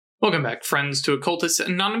Welcome back, friends, to Occultists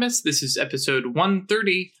Anonymous. This is episode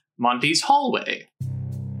 130, Monty's Hallway.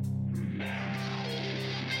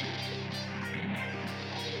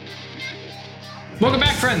 Welcome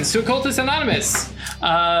back, friends, to Occultists Anonymous.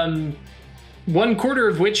 1/4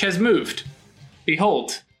 of which has moved.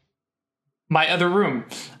 Behold, my other room.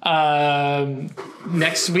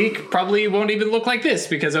 Next week probably won't even look like this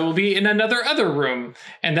because I will be in another room,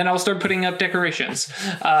 and then I'll start putting up decorations.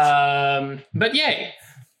 But yay.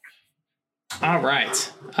 All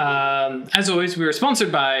right. As always, we are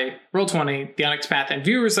sponsored by Roll20, The Onyx Path, and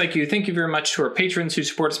viewers like you. Thank you very much to our patrons who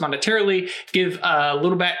support us monetarily. Give a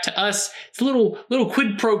little back to us. It's a little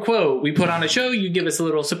quid pro quo. We put on a show. You give us a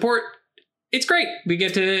little support. It's great. We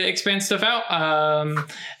get to expand stuff out.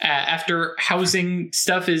 After housing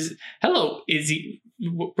stuff is... Hello, Izzy.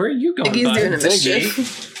 Where are you going? Ziggy's doing a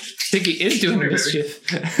mischief. Ziggy is doing a mischief.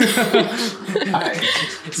 Hi.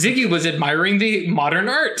 Ziggy was admiring the modern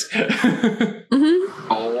art. Mm-hmm.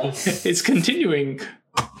 Oh. It's continuing.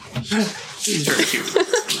 It's very cute.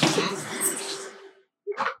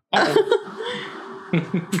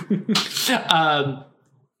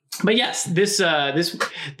 But yes, this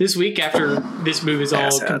week after this move is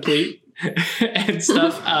all complete and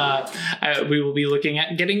stuff, we will be looking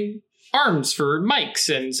at getting arms for mics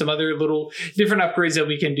and some other little different upgrades that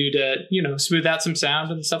we can do to, smooth out some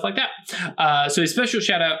sound and stuff like that. So a special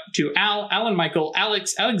shout out to Alan, Michael,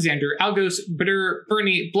 Alex, Alexander, Algos, Bitter,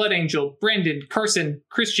 Bernie, Blood Angel, Brandon, Carson,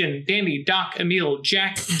 Christian, Danny, Doc, Emil,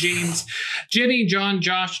 Jack, James, Jenny, John,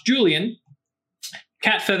 Josh, Julian,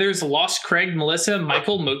 Cat Feathers, Lost Craig, Melissa,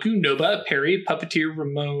 Michael, Moku, Noba, Perry, Puppeteer,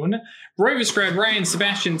 Ramon, Roy Vescribe, Ryan,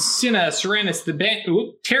 Sebastian, Cinna, Serenus,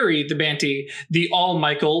 Terry, the Banty, the All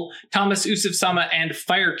Michael, Thomas, Usuf Sama, and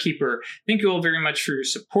Firekeeper. Thank you all very much for your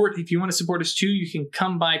support. If you want to support us too, you can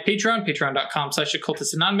come by Patreon,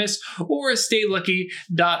 patreon.com/occultistanonymous, or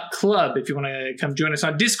staylucky.club. If you want to come join us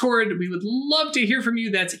on Discord, we would love to hear from you.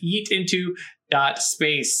 That's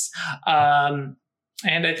yeetinto.space.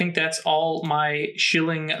 And I think that's all my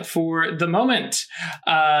shilling for the moment.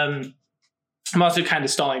 I'm also kind of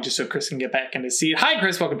stalling just so Chris can get back in his seat. Hi,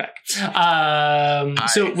 Chris. Welcome back.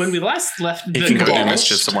 So when we last left the You can go Cabal, do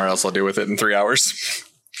mischief somewhere else. I'll deal with it in 3 hours.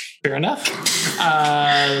 fair enough.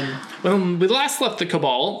 When we last left the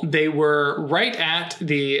Cabal, they were right at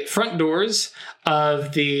the front doors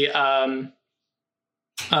of the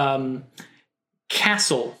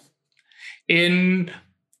castle in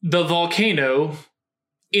the volcano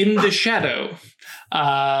in the shadow.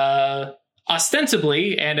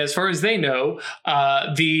 Ostensibly, and as far as they know,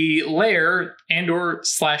 the lair and/or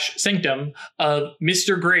sanctum of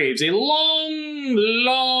Mr. Graves, a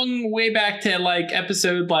long way back to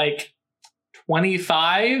episode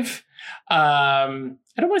 25. I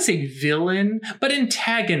don't want to say villain, but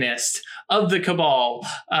antagonist of the Cabal.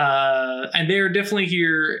 And they're definitely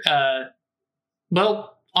here,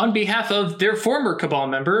 on behalf of their former Cabal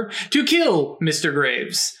member, to kill Mr.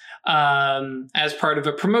 Graves as part of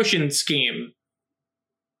a promotion scheme.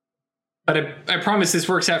 But I promise this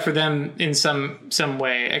works out for them in some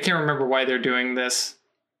way. I can't remember why they're doing this.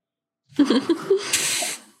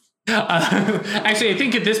 Actually, I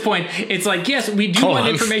think at this point, it's yes, we do want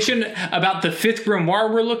information about the 5th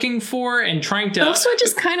grimoire we're looking for and trying to... Also, I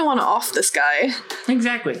just kind of want to off this guy.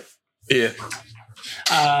 Exactly. Yeah.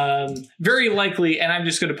 Very likely, and I'm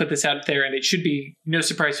just going to put this out there, and it should be no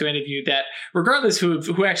surprise to any of you that regardless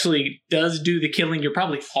who actually does do the killing, you're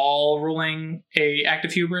probably all rolling a act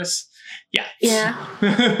of hubris. Yeah.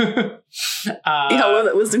 How low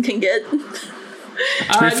that wisdom can get.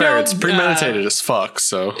 To be fair, it's premeditated as fuck,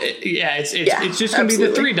 so... It's just going to be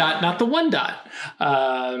the 3 dot, not the 1 dot.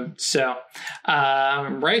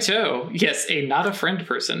 Righto. Yes, a not a friend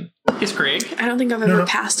person is Craig. I don't think I've ever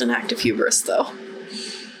passed an act of hubris, though.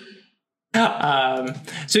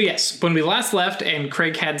 So yes, when we last left and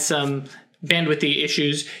Craig had some bandwidth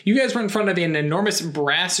issues, you guys were in front of an enormous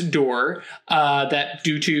brass door that,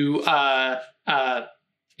 due to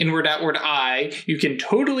inward outward eye, you can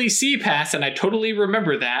totally see past, and I totally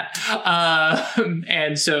remember that.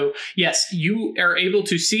 And so yes, you are able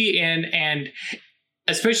to see in, and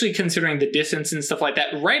especially considering the distance and stuff like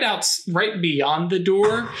that, right beyond the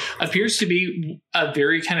door appears to be a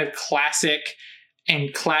very kind of classic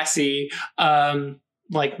and classy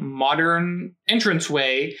modern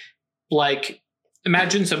entranceway.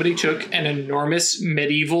 Imagine somebody took an enormous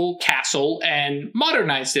medieval castle and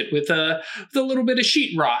modernized it with a little bit of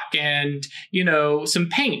sheetrock and, some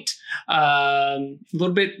paint. A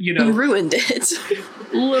little bit, You ruined it.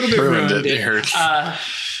 A little bit ruined it. Heard.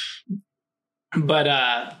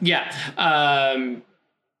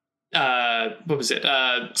 What was it?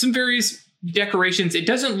 Some various decorations. It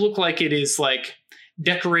doesn't look like it is like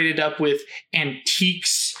decorated up with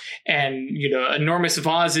antiques and, enormous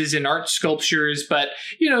vases and art sculptures, but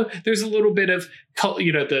there's a little bit of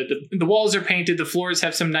the walls are painted, the floors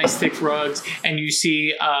have some nice thick rugs, and you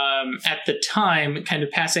see at the time, kind of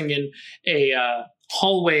passing in a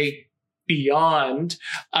hallway beyond,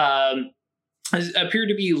 appear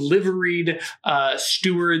to be liveried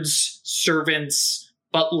stewards, servants,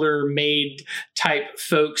 butler, maid type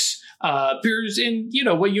folks. Appears in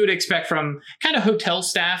what you would expect from kind of hotel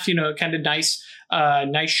staff, kind of nice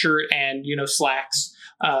shirt and slacks,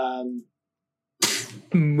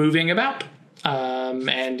 moving about.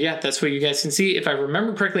 And yeah, that's what you guys can see. If I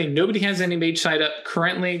remember correctly, nobody has any mage side up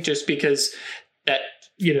currently, just because that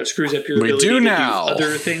screws up your ability to do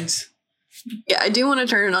other things. Yeah, I do want to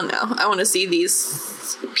turn it on now. I want to see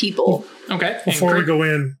these people. Okay. Before we go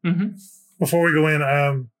in,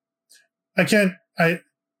 I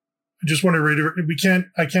just want to reiterate,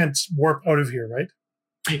 I can't warp out of here, right?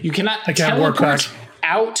 You cannot teleport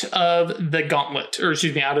out of the gauntlet, or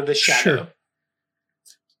excuse me, out of the shadow.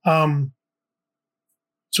 Sure.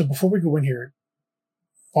 So before we go in here,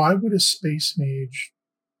 why would a space mage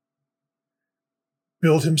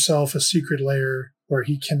build himself a secret lair where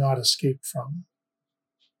he cannot escape from?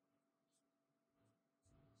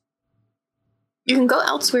 You can go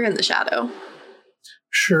elsewhere in the shadow.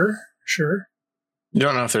 Sure. You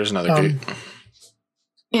don't know if there's another gate.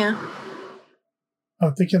 Yeah.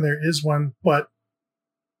 I'm thinking there is one, but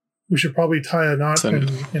we should probably tie a knot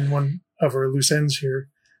in one of our loose ends here.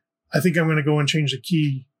 I think I'm going to go and change the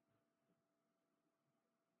key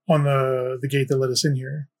on the gate that let us in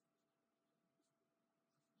here.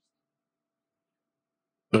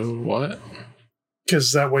 What?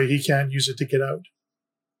 Because that way he can't use it to get out.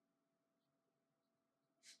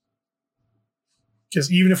 Because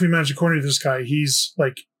even if we manage to corner this guy, he's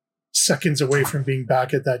like seconds away from being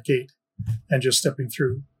back at that gate and just stepping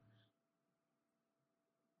through.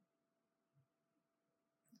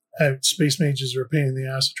 And space mages are a pain in the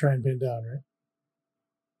ass to try and pin down, right?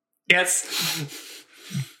 Yes.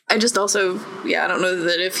 I just also, I don't know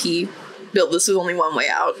that if he built this with only one way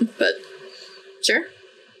out, but sure.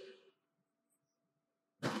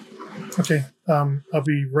 Okay, I'll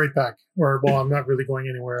be right back. I'm not really going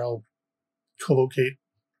anywhere. I'll collocate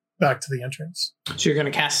back to the entrance. So you're going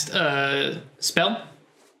to cast a spell?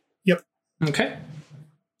 Yep. Okay.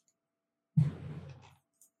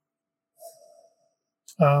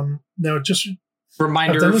 Now, just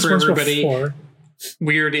reminder for everybody, before.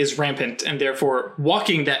 Weird is rampant, and therefore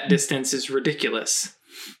walking that distance is ridiculous.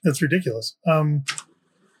 That's ridiculous.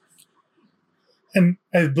 And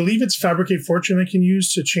I believe it's Fabricate Fortune I can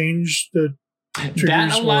use to change the triggers.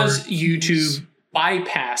 That allows you to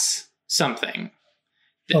bypass something.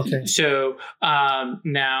 Okay. So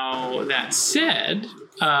now that said,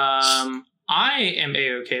 I am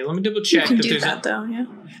A-okay. Let me double check. You can do that, though, yeah.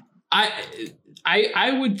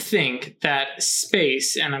 I would think that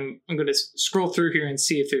space, and I'm going to scroll through here and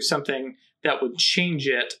see if there's something that would change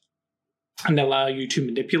it and allow you to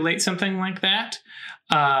manipulate something like that.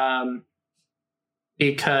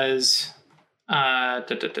 Because that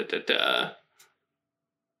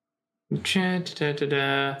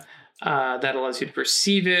allows you to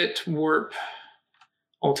perceive it. Warp,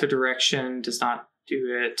 alter direction does not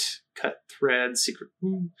do it. Cut thread, secret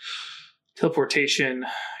teleportation,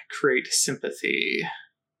 create sympathy,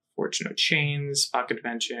 forge no chains, pocket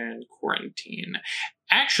dimension, quarantine.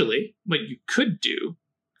 Actually, what you could do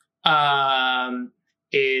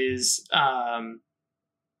is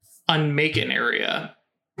unmake an area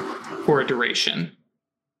for a duration,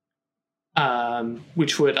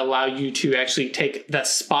 which would allow you to actually take the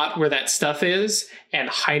spot where that stuff is and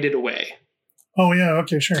hide it away. Oh, yeah.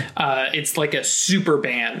 Okay, sure. It's like a super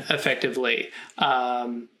ban, effectively.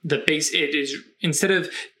 The base, it is, instead of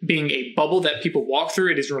being a bubble that people walk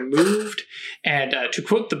through, it is removed. And to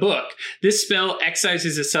quote the book, this spell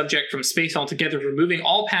excises a subject from space altogether, removing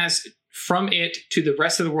all paths from it to the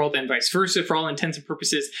rest of the world and vice versa. For all intents and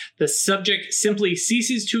purposes, the subject simply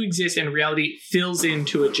ceases to exist and reality fills in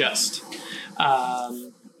to adjust.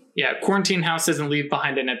 Quarantine house doesn't leave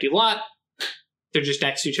behind an empty lot. They're just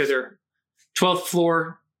next to each other. 12th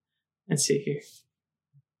floor. Let's see here.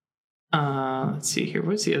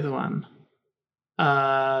 What's the other one?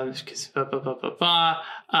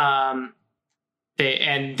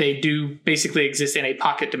 They do basically exist in a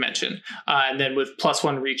pocket dimension. And then with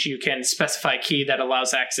 +1 reach, you can specify a key that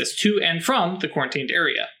allows access to and from the quarantined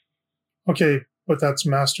area. Okay, but that's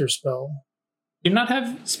master spell. Do you not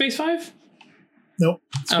have space 5? Nope.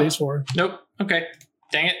 Space 4. Nope. Okay.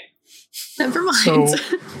 Dang it. Never mind. So,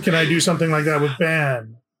 can I do something like that with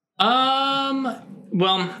ban?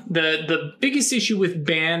 Well, the biggest issue with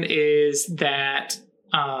Ban is that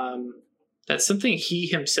that's something he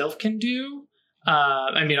himself can do.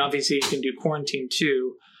 I mean, obviously he can do quarantine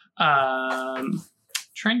too.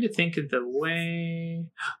 Trying to think of the way.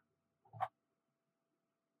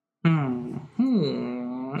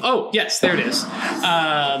 Oh, yes, there it is.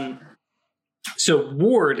 So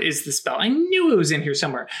Ward is the spell. I knew it was in here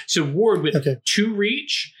somewhere. So Ward with 2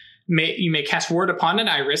 reach, you may cast Ward upon an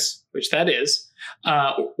iris, which that is,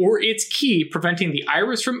 or its key, preventing the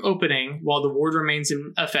iris from opening while the ward remains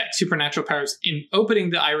in effect. Supernatural powers in opening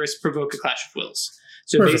the iris provoke a Clash of Wills.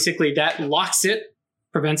 So basically that locks it,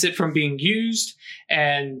 prevents it from being used,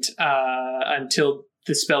 and until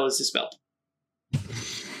the spell is dispelled.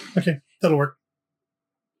 Okay, that'll work.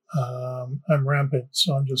 I'm rampant,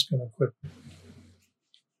 so I'm just going to quit.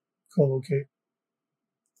 Co-locate.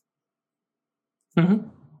 Mm-hmm.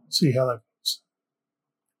 See how that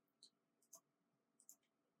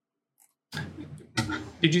goes.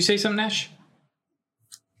 Did you say something, Nash?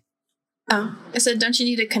 Oh, I said, don't you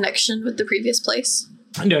need a connection with the previous place?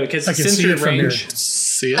 No, because since you're in range.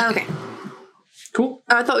 See it? Oh, okay. Cool.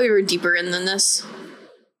 Oh, I thought we were deeper in than this.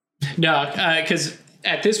 No, because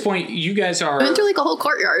at this point, you guys are... I went through like a whole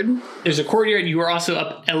courtyard. There's a courtyard. You are also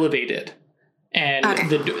up elevated. And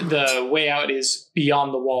the way out is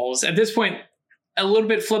beyond the walls. At this point, a little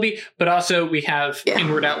bit flubby, but also we have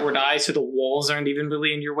inward, outward eye, so the walls aren't even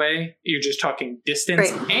really in your way. You're just talking distance.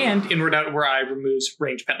 Right. And inward, outward eye removes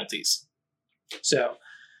range penalties. So,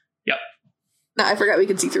 yep. No, I forgot we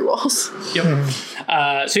could see through walls. Yep.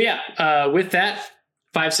 With that,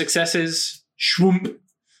 5 successes. Shwoomp.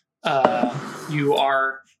 You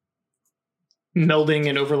are melding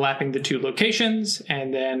and overlapping the 2 locations,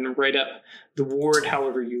 and then right up the ward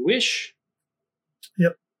however you wish.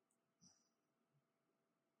 Yep.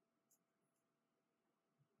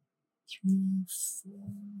 3, 4.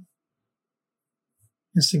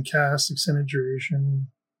 Instant cast, extended duration.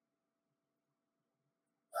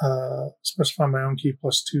 Specify my own key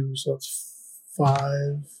 +2, so that's 5.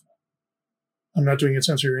 I'm not doing it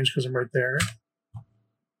sensory range because I'm right there.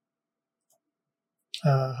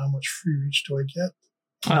 How much free reach do I get?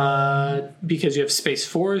 Because you have space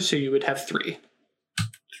 4, so you would have 3.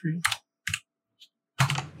 3.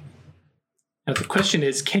 Now the question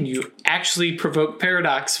is, can you actually provoke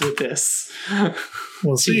Paradox with this?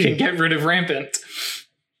 We'll so see. You can get rid of Rampant.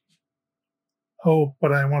 Oh,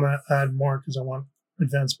 but I want to add more because I want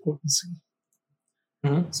advanced potency.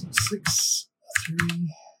 Mm-hmm. So 6, 3,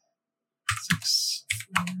 6,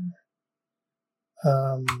 4.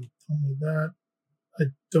 Don't need that. I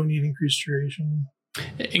don't need increased duration.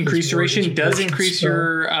 Increased duration does increase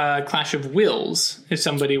your Clash of Wills if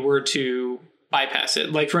somebody were to bypass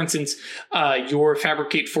it. Like, for instance, your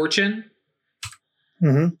Fabricate Fortune,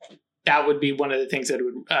 that would be one of the things that it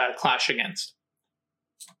would clash against.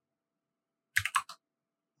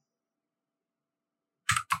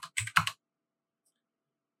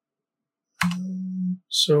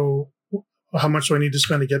 So how much do I need to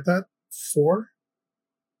spend to get that? 4?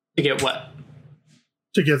 To get what?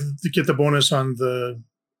 To get the bonus on the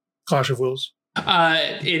Clash of Wills.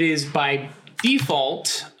 It is by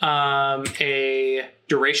default a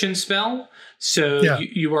duration spell. So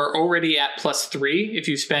you are already at +3. If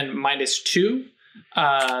you spend -2,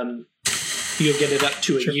 you'll get it up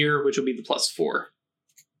to a year, which will be the +4.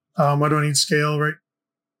 I don't need scale, right?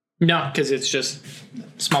 No, because it's just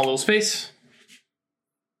small little space.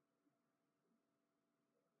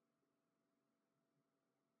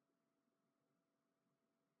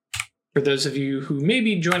 For those of you who may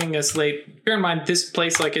be joining us late, bear in mind this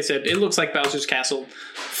place, like I said, it looks like Bowser's Castle.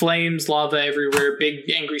 Flames, lava everywhere, big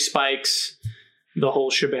angry spikes, the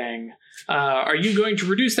whole shebang. Are you going to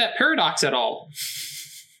reduce that paradox at all?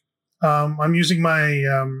 I'm using my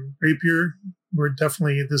rapier.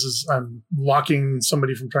 I'm blocking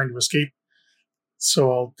somebody from trying to escape.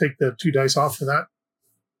 So I'll take the 2 dice off for that.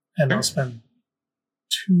 And I'll spend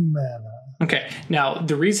 2 mana. Okay. Now,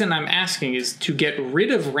 the reason I'm asking is to get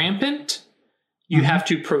rid of Rampant, you have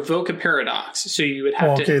to provoke a paradox. So you would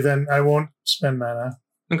have to... Okay, then I won't spend mana.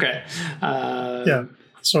 Okay.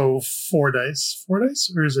 So 4 dice. 4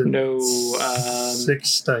 dice? Or is it no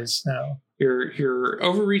 6 dice now? You're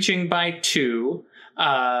overreaching by 2.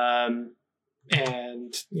 And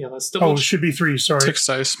let's double... Oh, it should be 3, sorry. 6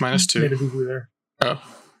 dice -2. Made a boo-boo there. Oh.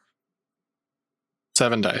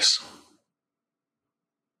 7 dice.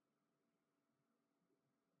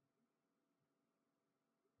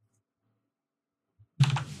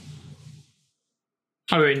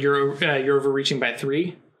 Oh, and you're overreaching by 3?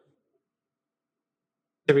 Is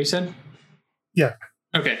that what you said? Yeah.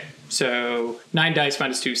 Okay, so 9 dice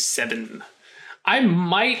minus 2, 7. I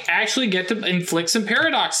might actually get to inflict some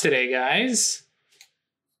paradox today, guys.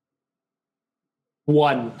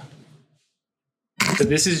 1. So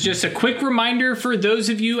this is just a quick reminder for those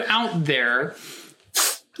of you out there.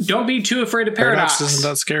 Don't be too afraid of paradox. Paradox isn't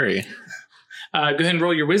that scary. Go ahead and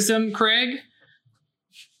roll your wisdom, Craig.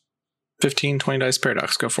 15, 20 dice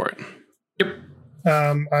paradox. Go for it. Yep.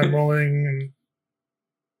 I'm rolling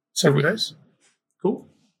 7 dice. Cool.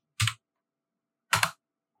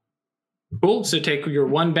 Cool. So take your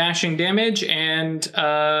 1 bashing damage and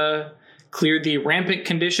clear the rampant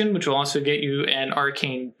condition, which will also get you an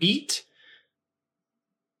arcane beat.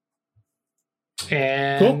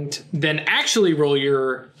 And then actually roll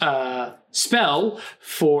your spell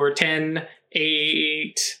for 10,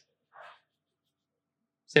 8,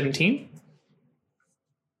 17.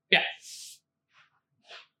 Yeah.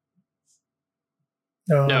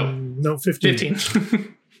 No, 15.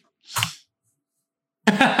 15.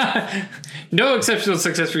 No exceptional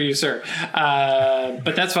success for you, sir.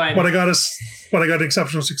 But that's fine. But I got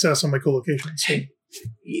exceptional success on my co-location. So.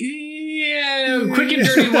 Yeah, quick and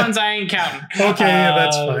dirty ones I ain't counting. Okay,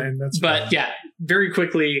 that's fine. But yeah, very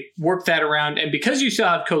quickly work that around. And because you still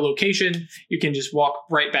have co-location, you can just walk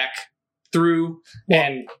right back through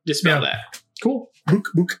and dispel that. Cool.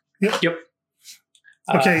 Book. Yep.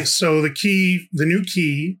 Okay, so the new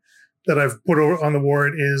key that I've put on the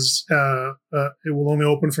ward is it will only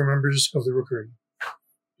open for members of the Rookery.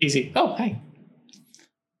 Easy. Oh, hey.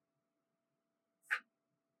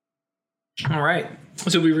 All right.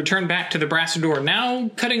 So we return back to the brass door, now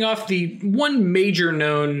cutting off the one major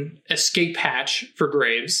known escape hatch for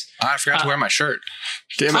Graves. I forgot to wear my shirt.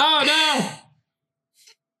 Damn it. Oh,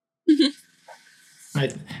 no.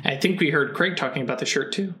 I think we heard Craig talking about the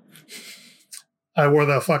shirt, too. I wore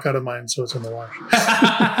the fuck out of mine, so it's in the wash.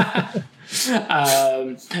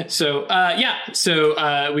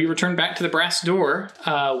 So we return back to the brass door.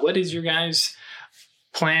 What is your guys'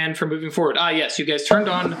 plan for moving forward? Yes, you guys turned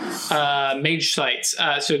on mage sites.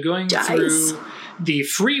 So going through the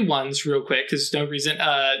free ones real quick, because there's no reason.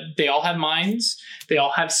 They all have minds. They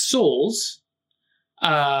all have souls.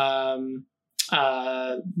 The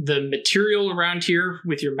material around here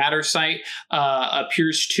with your matter site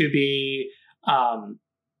appears to be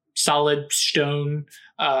solid stone.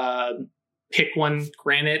 Pick one,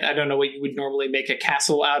 granite. I don't know what you would normally make a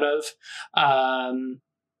castle out of.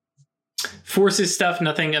 Forces stuff,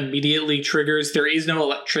 nothing immediately triggers. There is no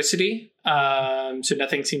electricity, so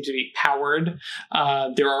nothing seems to be powered.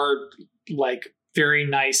 There are like very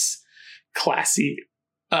nice, classy,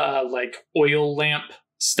 like oil lamp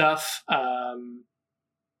stuff.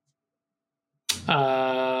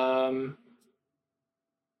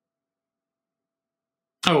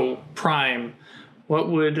 Prime. What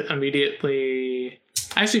would immediately...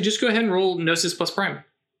 Actually, just go ahead and roll Gnosis plus Prime.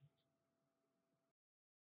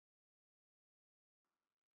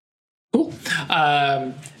 Cool.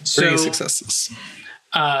 3 successes.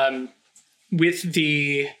 With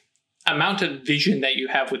the amount of vision that you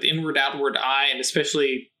have with inward, outward eye, and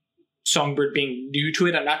especially Songbird being new to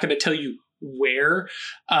it, I'm not going to tell you where,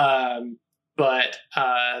 but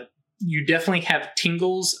you definitely have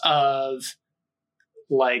tingles of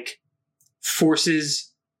like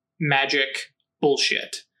forces, magic,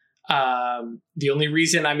 bullshit. The only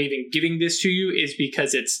reason I'm even giving this to you is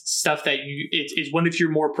because it's stuff that it's one of your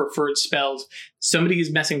more preferred spells. Somebody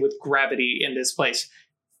is messing with gravity in this place.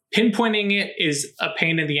 Pinpointing it is a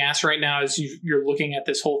pain in the ass right now as you're looking at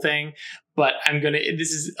this whole thing. But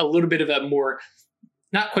this is a little bit of a more,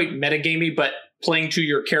 not quite metagamey, but playing to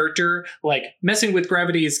your character. Like messing with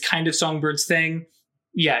gravity is kind of Songbird's thing.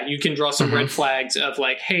 Yeah, you can draw some red flags of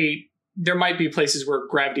like, hey, there might be places where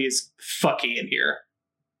gravity is fucky in here.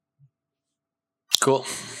 Cool.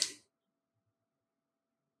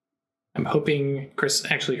 I'm hoping Chris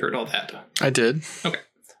actually heard all that. I did. Okay.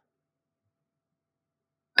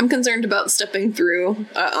 I'm concerned about stepping through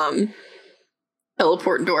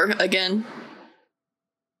teleport door again.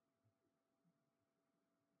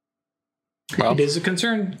 Well, it is a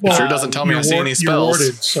concern. Well, sure doesn't tell me I see any spells. You're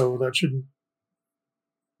warded, so that shouldn't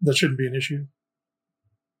be an issue.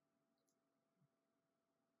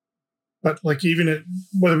 But like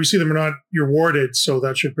whether we see them or not, you're warded, so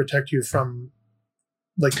that should protect you from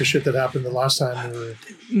like the shit that happened the last time.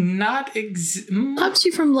 Stops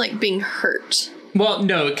you from like being hurt. Well,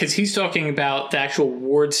 no, because he's talking about the actual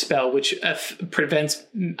ward spell, which prevents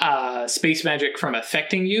space magic from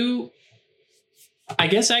affecting you. I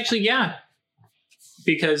guess actually, yeah,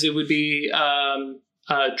 because it would be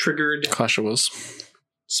triggered Clash of Wills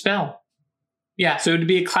spell. Yeah, so it would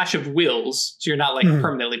be a clash of wills, so you're not like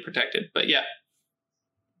permanently protected. But yeah,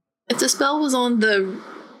 If the spell was on the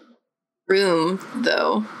room,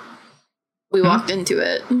 though, we walked into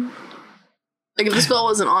it. Like, if the spell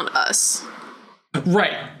wasn't on us.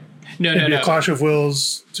 Right. No. A clash of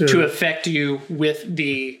wills to affect you with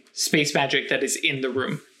the space magic that is in the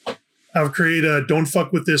room. I've created a don't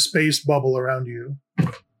fuck with this space bubble around you.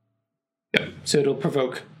 Yep. So it'll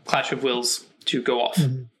provoke Clash of Wills to go off.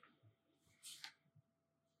 Mm-hmm.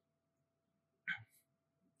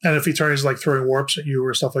 And if he tries like throwing warps at you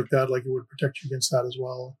or stuff like that, like it would protect you against that as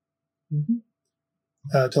well. Mm-hmm.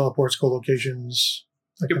 Teleports, co-locations,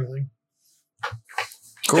 that kind of thing.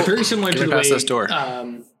 Cool. They're very similar to the way this door.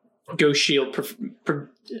 Ghost Shield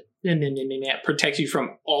protects you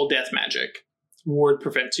from all death magic. Ward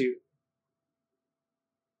prevents you.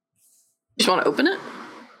 You just want to open it?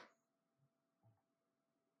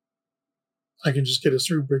 I can just get us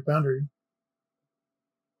through break boundary.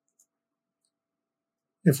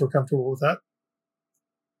 If we're comfortable with that.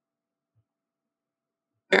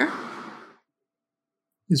 Sure.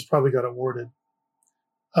 He's probably got it warded.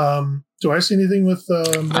 Do I see anything with...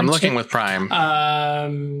 I'm looking with Prime.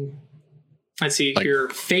 Let's see. Your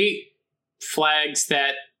fate flags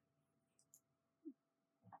that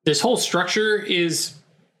this whole structure is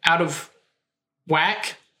out of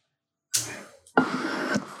whack.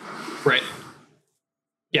 Right.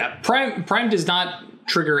 Yeah. Prime does not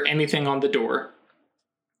trigger anything on the door.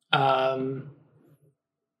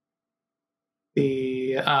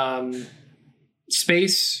 The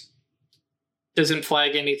space doesn't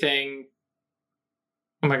flag anything.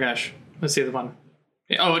 Oh my gosh. What's the other one?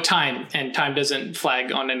 Oh, time. And time doesn't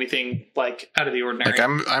flag on anything like out of the ordinary. Like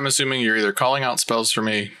I'm assuming you're either calling out spells for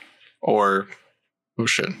me or oh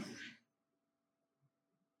shit.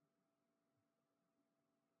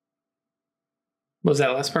 What was that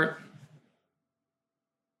last part?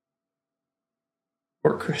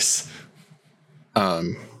 Or Chris?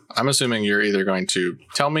 I'm assuming you're either going to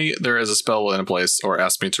tell me there is a spell in a place or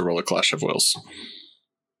ask me to roll a Clash of Wills.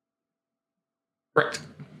 Correct.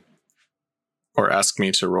 Or ask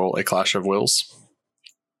me to roll a Clash of Wills.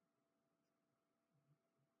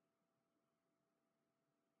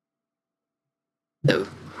 So,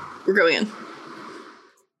 we're going in.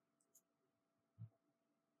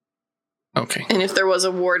 Okay. And if there was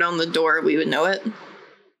a ward on the door, we would know it?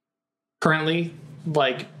 Currently,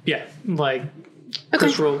 okay.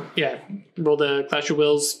 Chris roll the Clash of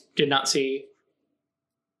Wills, did not see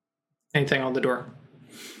anything on the door.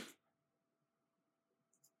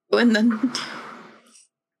 And then,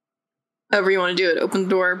 however you want to do it, open the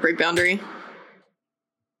door, break boundary.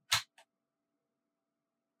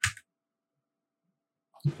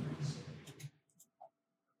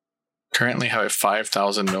 Currently have a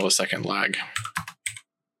 5,000 millisecond lag.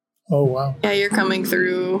 Oh, wow. Yeah, you're coming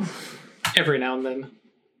through. Every now and then.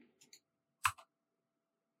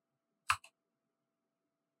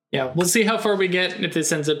 Yeah, we'll see how far we get. If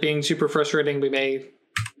this ends up being super frustrating, we may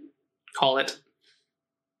call it.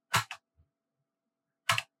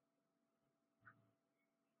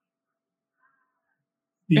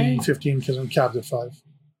 Okay. 15 because I'm capped at 5.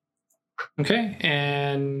 Okay,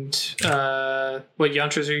 and what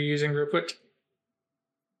yantras are you using real quick?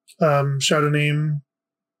 Shadow Name.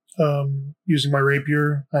 Using my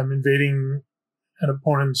rapier, I'm invading an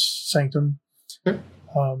opponent's sanctum. Okay.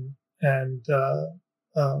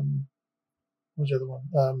 What's the other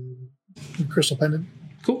one? Crystal Pendant.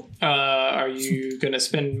 Cool. Are you going to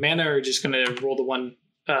spend mana or just going to roll the one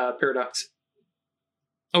paradox?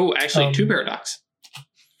 Oh, actually, 2 paradox.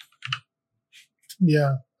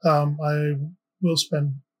 Yeah. I will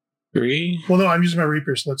spend 3. Well, no, I'm using my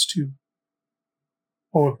rapier, so that's 2.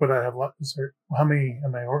 Oh, but I have how many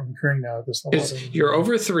am I incurring now at this level? You're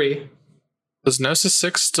over 3. Was Gnosis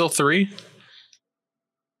 6 still 3?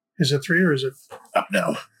 Is it 3 or is it up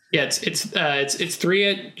now? Yeah, it's 3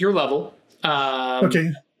 at your level.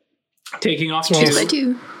 Okay. Taking off So 2. Yes, I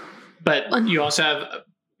do. But you also have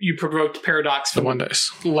you provoked paradox The from 1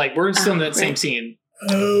 dice. Like we're still in that same right. scene.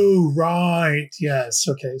 Oh, right. Yes.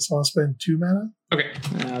 Okay. So I'll spend 2 mana. Okay,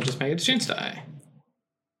 I'll just make it a chance die.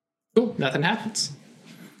 Cool, nothing happens.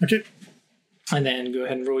 Okay. And then go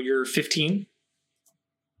ahead and roll your 15.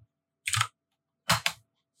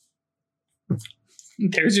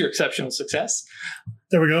 There's your exceptional success.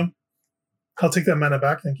 There we go. I'll take that mana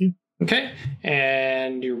back. Thank you. Okay,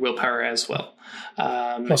 and your willpower as well.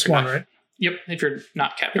 Plus 1, right? Yep, if you're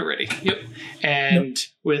not capped already. Yep. And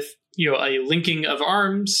with a linking of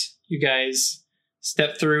arms, you guys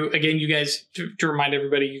step through. Again, you guys, to remind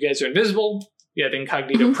everybody, you guys are invisible. You have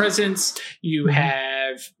incognito presence. You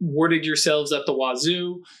have warded yourselves up the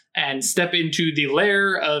wazoo and step into the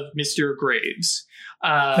lair of Mr. Graves.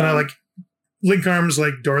 And I link arms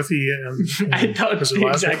like Dorothy and I thought the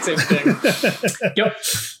exact same thing. Yep.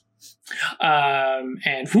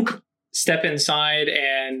 And whoop, step inside,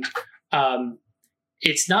 and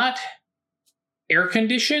it's not air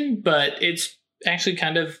conditioned, but it's actually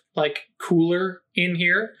kind of like cooler in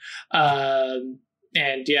here. And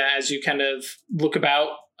yeah, as you kind of look about,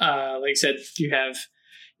 like I said, you have,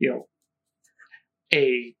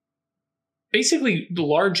 a basically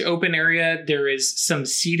large open area. There is some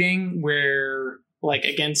seating where, like,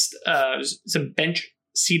 against some bench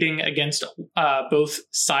seating against both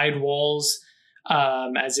side walls,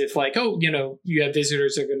 as if like, you have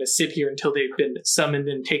visitors that are going to sit here until they've been summoned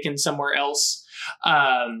and taken somewhere else.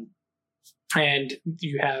 And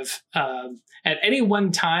you have, at any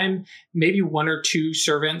one time, maybe one or two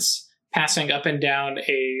servants passing up and down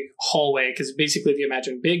a hallway, because basically if you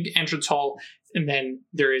imagine big entrance hall, and then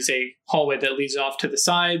there is a hallway that leads off to the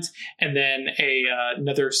sides, and then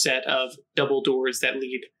another set of double doors that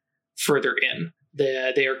lead further in.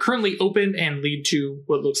 They are currently open and lead to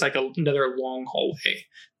what looks like another long hallway.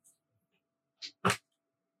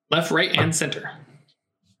 Left, right, and center.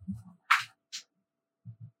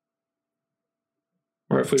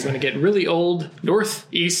 Or if we want to get really old, north,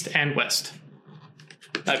 east, and west.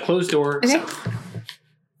 Closed door, south.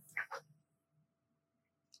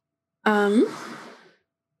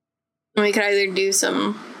 We could either do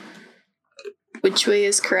some which way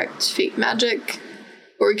is correct fate magic,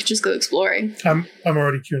 or we could just go exploring. I'm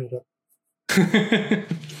already queuing it up. Let's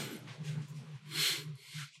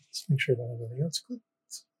make sure I don't have anything else.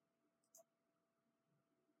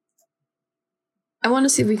 I want to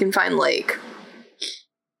see if we can find like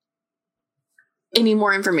any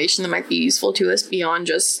more information that might be useful to us beyond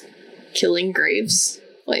just killing Graves.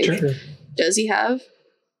 Like, Sure. Does he have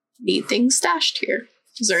neat things stashed here?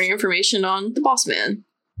 Is there any information on the boss man?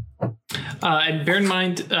 And bear in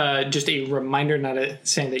mind, just a reminder, not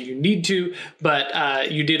saying that you need to,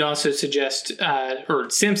 but you did also suggest, or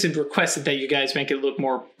Samson requested that you guys make it look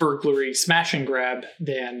more burglary smash and grab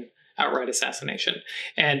than outright assassination.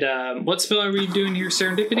 And what spell are we doing here?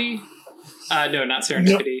 Serendipity? No, not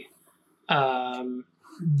serendipity. Nope.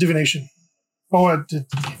 Divination. Oh, I did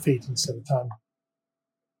fate instead of time.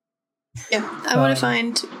 Yeah, I want to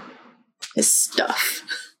find his stuff.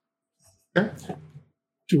 Sure.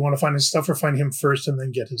 Do you want to find his stuff or find him first and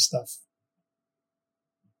then get his stuff?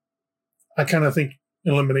 I kind of think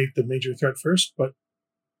eliminate the major threat first, but...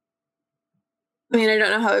 I mean, I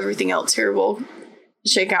don't know how everything else here will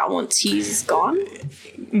shake out once he's gone.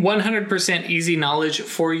 100% easy knowledge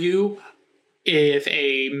for you. If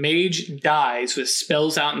a mage dies with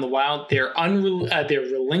spells out in the wild, they're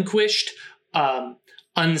relinquished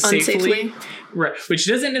unsafely. Right, which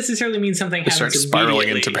doesn't necessarily mean something happens starts spiraling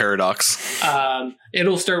into paradox.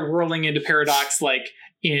 It'll start whirling into paradox like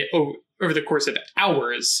over the course of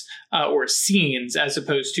hours or scenes, as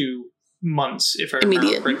opposed to months, if I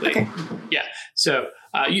remember correctly. Okay. Yeah. So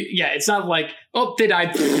it's not like, oh, they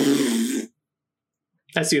died.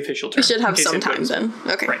 That's the official term. We should have some time then.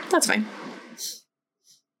 Okay, right. That's fine.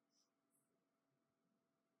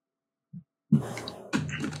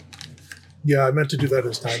 Yeah, I meant to do that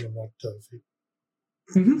as time and not fate.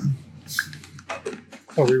 Mm-hmm.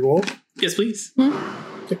 I'll re-roll. Yes, please.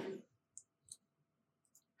 Mm-hmm. Okay.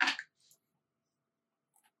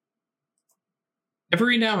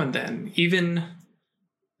 Every now and then, even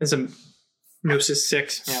as a Gnosis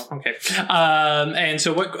 6. Yeah, okay. And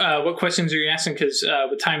so what questions are you asking? Because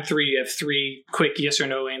with time 3, you have 3 quick yes or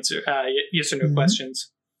no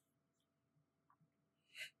questions.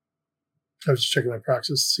 I was just checking my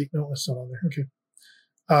praxis. See, no, that's not on there. Okay.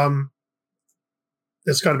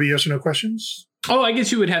 It's got to be yes or no questions. Oh, I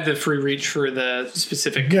guess you would have the free reach for the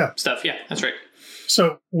specific stuff. Yeah, that's right.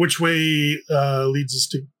 So, which way leads us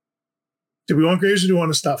to? Do we want Graves or do we want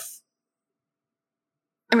his stuff?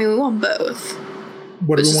 I mean, we want both.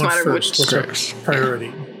 What do we want first? What's our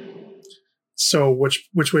priority? So, which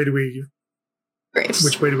way do we? Graves.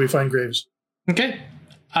 Which way do we find Graves? Okay.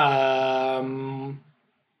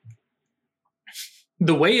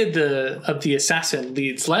 The way of the assassin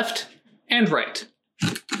leads left and right.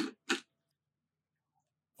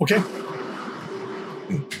 Okay.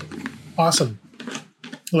 Awesome.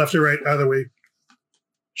 Left or right, either way.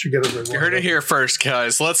 Should get it. You heard it here first,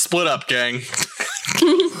 guys. Let's split up, gang.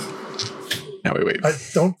 Now wait. I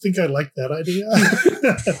don't think I like that idea.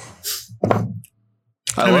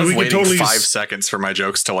 I love waiting 5 seconds for my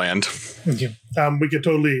jokes to land. Okay. We could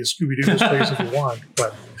totally Scooby-Doo this place if you want,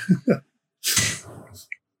 but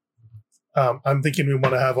I'm thinking we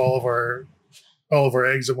want to have all of our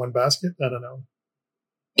eggs in one basket. I don't know.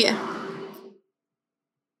 Yeah.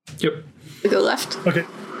 Yep. We go left. Okay.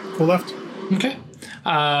 Go left. Okay.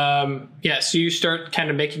 So you start kind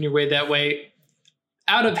of making your way that way.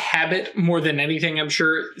 Out of habit more than anything, I'm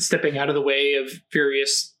sure, stepping out of the way of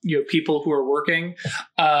various people who are working.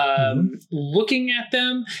 Looking at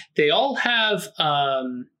them, they all have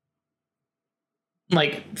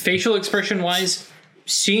like facial expression wise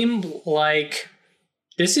seem like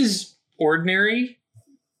this is ordinary,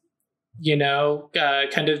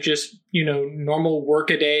 kind of just normal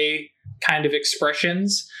workaday kind of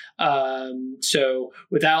expressions. So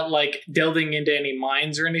without like delving into any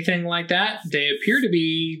minds or anything like that, they appear to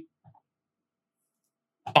be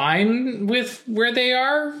fine with where they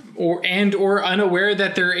are, or unaware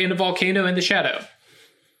that they're in a volcano in the shadow.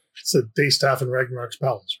 It's a Daystaff and Ragnarok's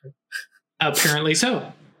palace, right? Apparently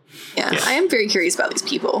so. Yeah, I am very curious about these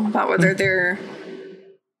people, about whether they're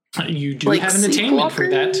you do have an attainment for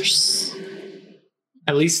that.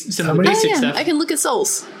 At least some of the basic stuff. I can look at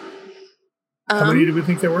souls. How many do we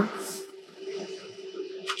think there were?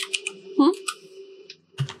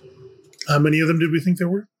 How many of them did we think there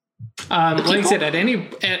were? Like I said, at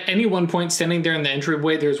any one point standing there in the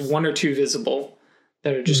entryway, there's one or two visible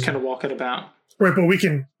that are just kind of walking about. Right, but we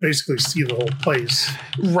can basically see the whole place.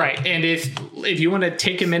 Right, and if you want to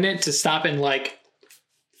take a minute to stop and like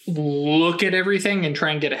look at everything and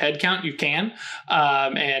try and get a head count, you can,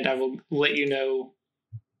 and I will let you know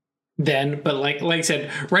then. But like I said,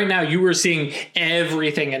 right now you were seeing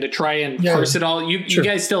everything, and to try and parse it all, you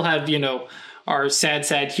guys still have our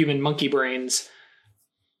sad human monkey brains.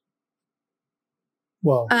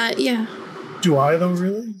 Well, yeah. Do I though?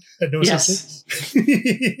 Really? Yes.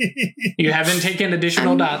 You haven't taken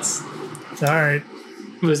additional dots. All right.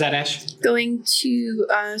 What was that, Ash? Going to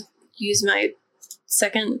use my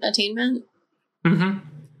second attainment.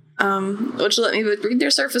 Mm-hmm. Which will let me read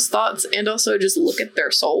their surface thoughts and also just look at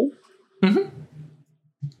their soul. Mm-hmm.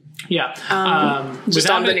 Yeah. Just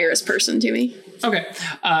on the nearest person to me. Okay.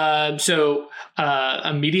 So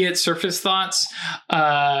immediate surface thoughts,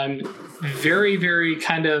 very, very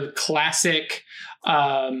kind of classic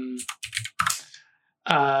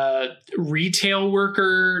retail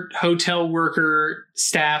worker, hotel worker,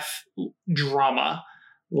 staff drama.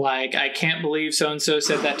 Like, I can't believe so-and-so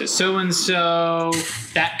said that to so-and-so,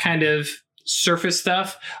 that kind of surface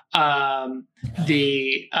stuff.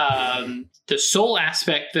 The soul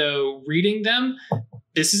aspect, though, reading them,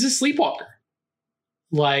 this is a sleepwalker.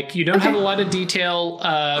 Like, you don't have a lot of detail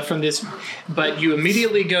from this, but you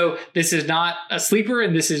immediately go, this is not a sleeper,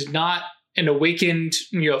 and this is not an awakened,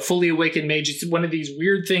 fully awakened mage. It's one of these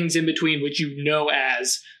weird things in between, which you know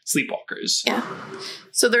as sleepwalkers. Yeah.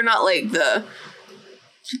 So they're not like the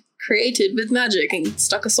created with magic and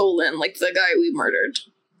stuck a soul in, like the guy we murdered.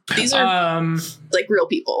 These are like real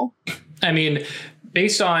people. I mean,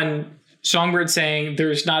 based on Songbird saying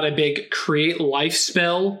there's not a big create life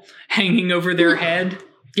spell hanging over their head,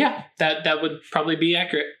 yeah, that would probably be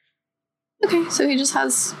accurate. Okay, so he just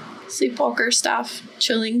has sleepwalker staff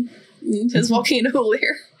chilling in his volcano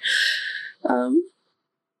lair. And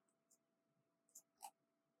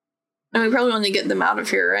we probably want to get them out of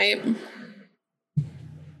here, right?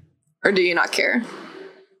 Or do you not care?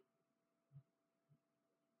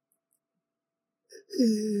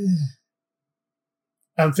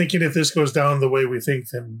 I'm thinking if this goes down the way we think,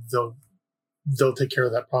 then they'll take care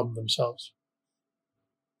of that problem themselves.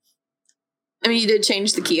 I mean, you did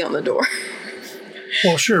change the key on the door.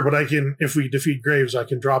 Well, sure, but if we defeat Graves, I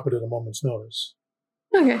can drop it at a moment's notice.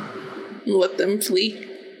 Okay. Let them flee.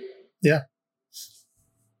 Yeah.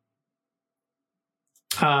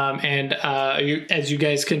 And as you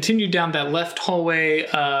guys continue down that left hallway,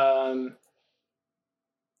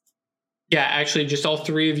 actually just all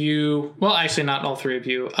three of you, well, actually not all three of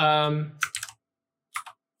you.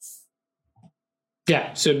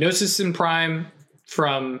 So Gnosis in Prime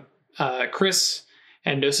from Chris,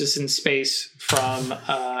 and Gnosis in Space from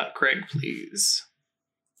Craig, please.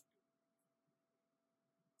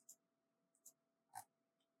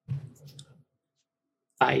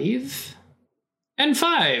 Five and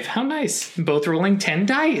 5. How nice. Both rolling 10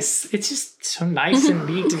 dice. It's just so nice and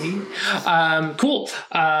neat to me. Cool.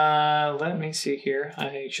 Let me see here.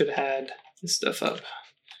 I should have had this stuff up.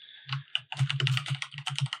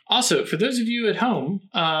 Also, for those of you at home,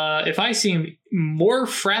 if I seem more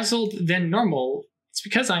frazzled than normal, it's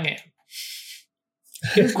because I am.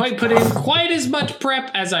 Didn't quite put in quite as much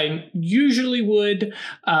prep as I usually would,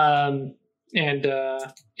 and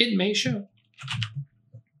it may show.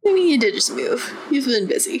 I mean, you did just move. You've been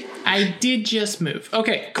busy. I did just move.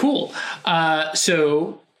 Okay, cool.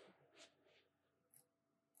 So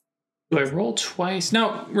do I roll twice?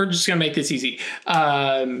 No, we're just going to make this easy.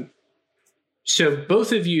 So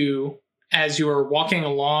both of you as you are walking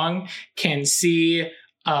along, can see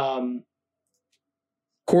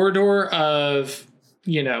corridor of,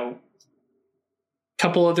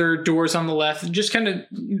 couple other doors on the left, just kind of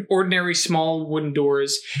ordinary small wooden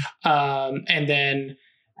doors. And then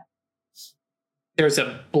there's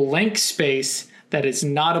a blank space that is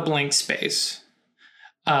not a blank space.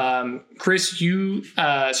 Chris,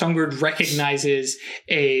 Songbird recognizes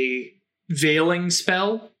a veiling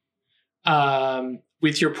spell.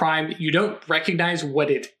 With your prime, you don't recognize what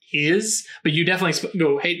it is, but you definitely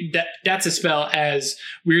go, hey, that's a spell, as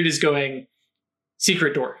Weird is going,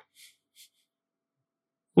 secret door.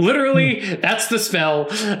 Literally, that's the spell.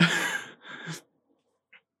 Do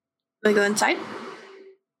I go inside?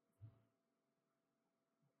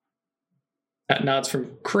 That nods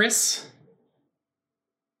from Chris.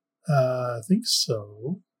 I think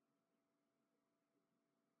so.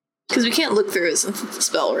 Because we can't look through it since it's a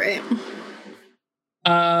spell, right?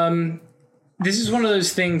 This is one of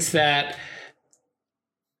those things that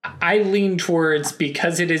I lean towards,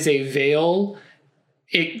 because it is a veil.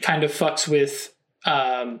 It kind of fucks with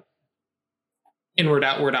inward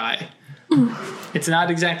outward eye. It's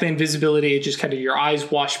not exactly invisibility, it's just kind of your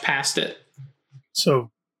eyes wash past it.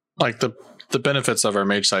 So like the benefits of our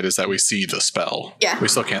mage side is that we see the spell. Yeah. We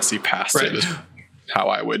still can't see past it, is how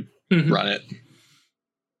I would run it.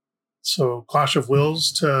 So Clash of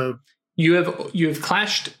Wills to you have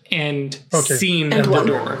clashed and seen and the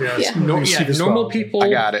door. Yeah. Normal people.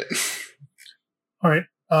 I got it. All right.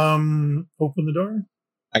 Open the door.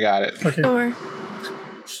 I got it. Okay. Or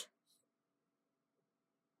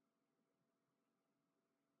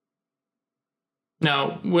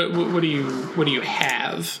Now, what do you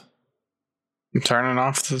have? I'm turning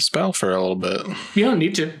off the spell for a little bit. You don't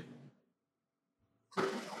need to.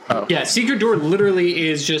 Oh. Yeah, secret door literally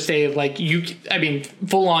is just a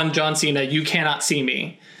full on John Cena, you cannot see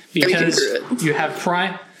me, because you have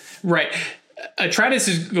prime. Right. Atreides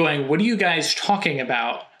is going, what are you guys talking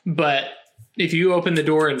about? But if you open the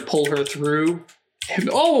door and pull her through,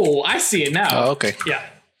 oh, I see it now. Oh, okay. Yeah.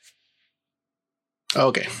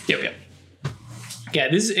 Okay. Yep. Yeah,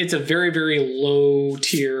 it's a very, very low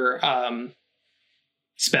tier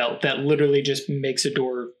spell that literally just makes a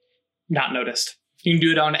door not noticed. You can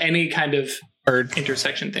do it on any kind of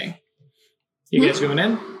intersection thing. You guys going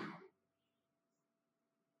in?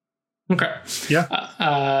 Okay.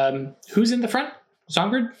 Yeah. Who's in the front?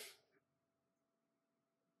 Songbird?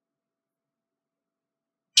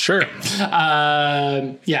 Sure.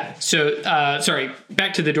 Yeah. So, sorry,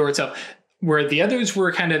 back to the door itself. Where the others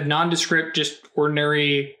were kind of nondescript, just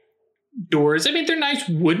ordinary doors. I mean, they're nice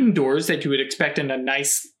wooden doors that you would expect in a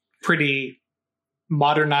nice, pretty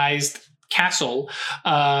modernized castle.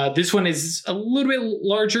 This one is a little bit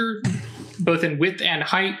larger, both in width and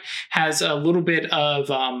height, has a little bit of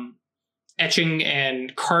etching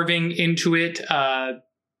and carving into it,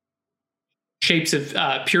 shapes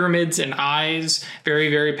of pyramids and eyes, very,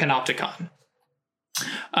 very panopticon.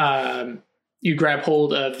 You grab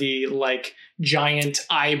hold of the giant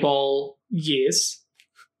eyeball. Yes.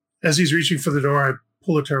 As he's reaching for the door, I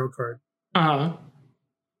pull a tarot card.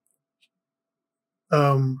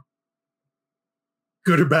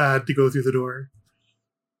 Good or bad to go through the door?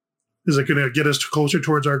 Is it going to get us closer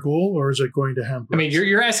towards our goal, or is it going to hamper? I mean,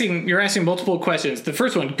 you're asking multiple questions. The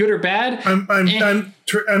first one, good or bad?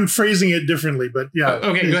 I'm phrasing it differently, but yeah.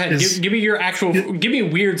 Okay, go ahead. Give me your actual. Give me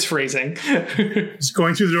Weird's phrasing. Is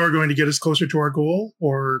going through the door going to get us closer to our goal,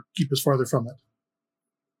 or keep us farther from it?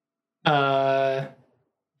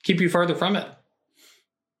 Keep you farther from it.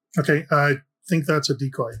 Okay, I think that's a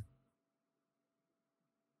decoy.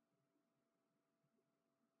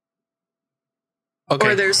 Okay.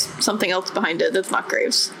 Or there's something else behind it that's not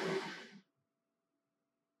Graves.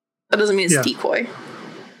 That doesn't mean it's decoy.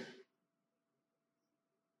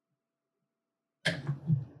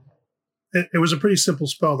 It was a pretty simple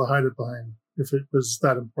spell to hide it behind, if it was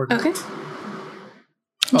that important. Okay.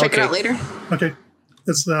 Check it out later. Okay.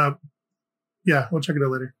 That's we'll check it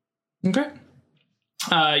out later. Okay.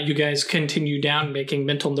 You guys continue down, making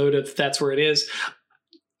mental note of that's where it is.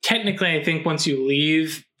 Technically, I think once you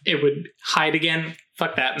leave, it would hide again.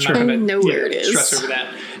 Fuck that. I'm not gonna know where it is. Stress over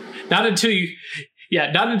that. Not until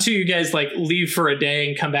you guys leave for a day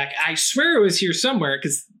and come back. I swear it was here somewhere,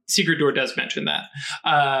 because Secret Door does mention that.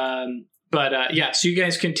 So you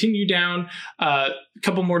guys continue down a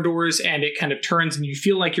couple more doors, and it kind of turns, and you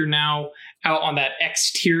feel like you're now out on that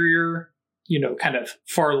exterior, kind of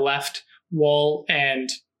far left wall, and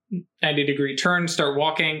 90-degree turn, start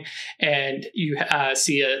walking, and you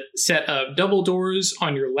see a set of double doors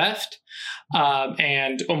on your left,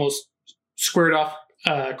 and almost squared off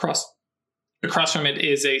across across from it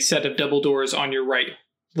is a set of double doors on your right,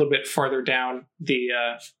 a little bit farther down the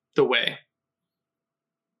way.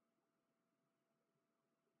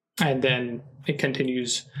 And then it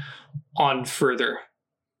continues on further.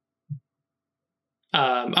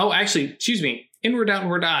 Excuse me. Inward,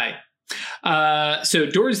 outward, eye. So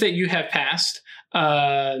doors that you have passed.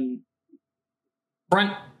 Front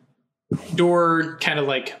door, kind of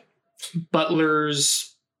like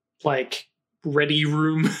butler's, like ready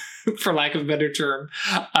room, for lack of a better term,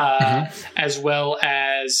 as well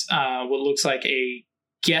as what looks like a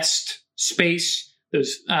guest space.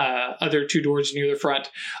 Those other two doors near the front.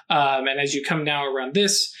 And as you come now around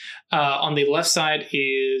this, on the left side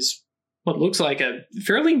is what looks like a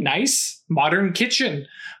fairly nice modern kitchen.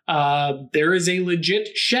 There is a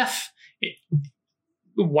legit chef,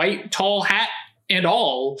 white tall hat and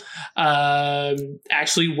all,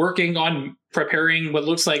 actually working on preparing what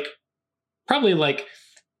looks like probably like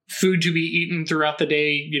food to be eaten throughout the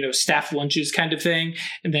day, staff lunches kind of thing.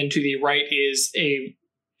 And then to the right is a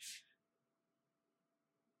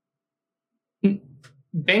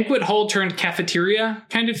banquet hall turned cafeteria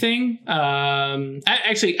kind of thing.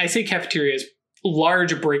 I say cafeteria is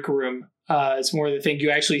large break room. It's more the thing.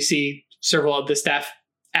 You actually see several of the staff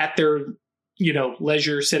at their,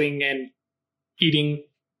 leisure sitting and eating.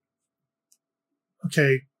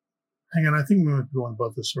 Okay. Hang on. I think we might be going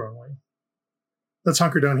about this the wrong way. Let's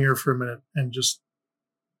hunker down here for a minute and just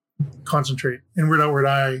concentrate. Inward, outward,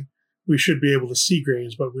 eye. We should be able to see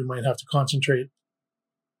Graves, but we might have to concentrate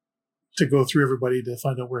to go through everybody to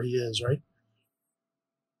find out where he is, right?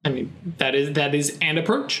 I mean, that is an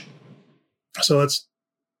approach. So let's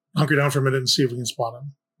hunker down for a minute and see if we can spot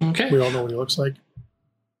him. Okay. We all know what he looks like.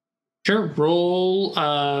 Sure. Roll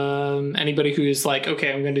anybody who is like,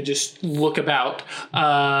 okay, I'm going to just look about.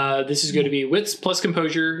 This is going to be wits plus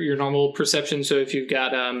composure, your normal perception. So if you've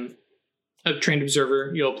got a trained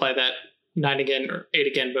observer, you'll apply that 9 again or 8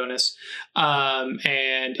 again bonus. And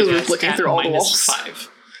it's looking through all the walls. -5.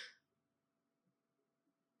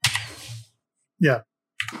 Yeah.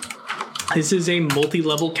 This is a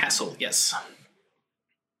multi-level castle, yes.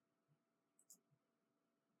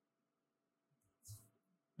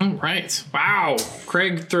 All right. Wow.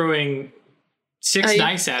 Craig throwing 6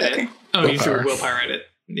 dice at it. Oh, you threw willpower at it.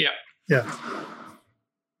 Yeah. Yeah.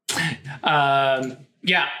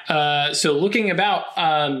 So looking about,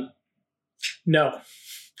 no.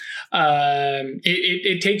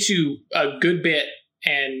 It takes you a good bit,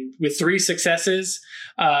 and with 3 successes,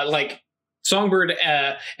 like Songbird,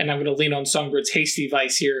 and I'm going to lean on Songbird's hasty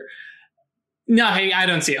vice here. No, hey, I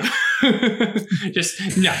don't see him.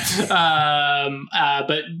 Just no.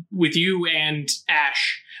 But with you and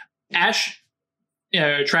Ash,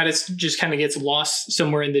 Travis just kind of gets lost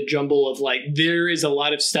somewhere in the jumble of like, there is a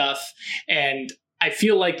lot of stuff, and I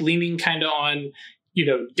feel like leaning kind of on,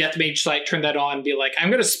 Death Mage Sight, turn that on, be like, I'm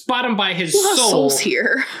going to spot him by his soul. Soul's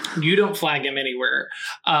here. You don't flag him anywhere.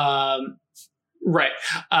 Right.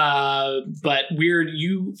 But Weird,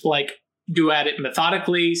 you like go at it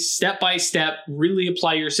methodically, step by step, really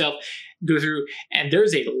apply yourself, go through, and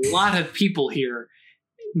there's a lot of people here.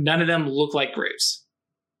 None of them look like Graves.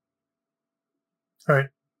 All right.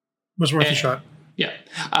 Was worth a shot. Yeah.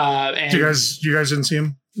 And you guys didn't see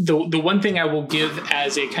him? The one thing I will give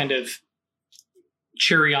as a kind of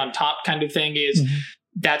cherry on top kind of thing is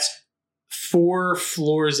that's 4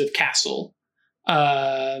 floors of castle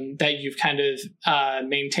that you've kind of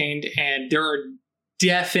maintained, and there are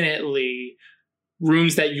definitely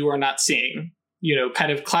rooms that you are not seeing,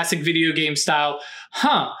 kind of classic video game style.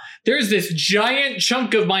 There's this giant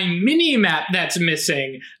chunk of my mini map that's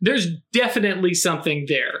missing. There's definitely something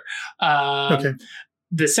there. Okay.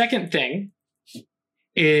 The second thing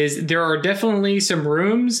is there are definitely some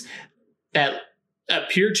rooms that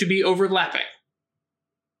appear to be overlapping,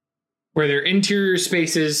 where their interior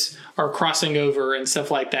spaces are crossing over and stuff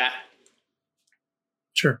like that.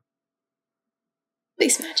 Sure.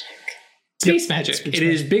 Space magic. Space magic. It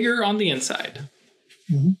is bigger on the inside.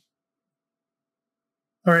 Mm-hmm.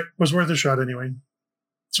 All right. Was worth a shot anyway.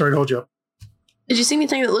 Sorry to hold you up. Did you see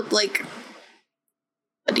anything that looked like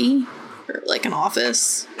a D or like an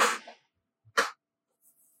office?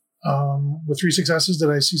 With 3 successes, did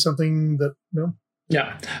I see something that, no?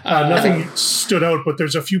 Yeah. Nothing stood out, but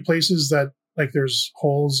there's a few places that like there's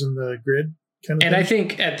holes in the grid. Kind of and thing. I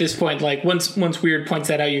think at this point, like once Weird points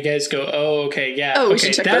that out, you guys go, "Oh, okay, yeah, oh, okay, we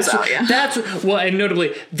should check those out." Yeah, that's well, and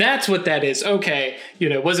notably, that's what that is. Okay,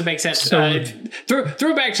 was it make sense? So,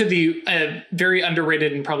 throw back to the very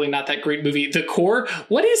underrated and probably not that great movie, The Core.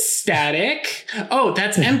 What is static? Oh,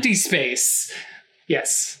 that's empty space.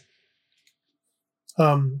 Yes.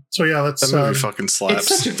 So yeah, let's. That movie fucking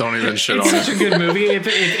slaps. Don't even shit on it. It's such a good movie.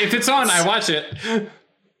 If it's on, I watch it.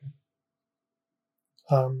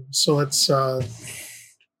 So let's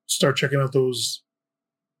start checking out those.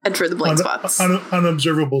 And for the blank spots.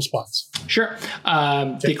 Unobservable spots. Sure.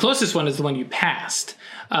 The closest one is the one you passed.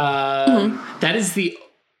 That is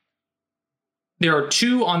there are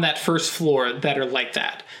two on that first floor that are like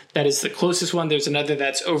that. That is the closest one. There's another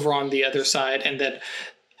that's over on the other side. And then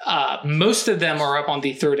most of them are up on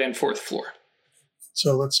the third and fourth floor.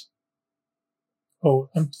 So let's... Oh,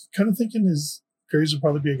 I'm kind of thinking Graves would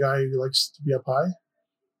probably be a guy who likes to be up high.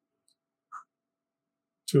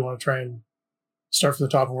 Do we want to try and start from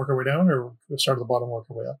the top and work our way down, or start at the bottom and work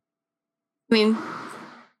our way up? I mean,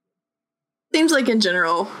 seems like in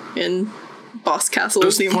general, in boss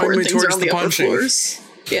castles, the important things are on the upper floors.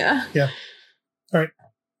 Yeah. Yeah. All right.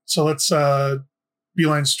 So let's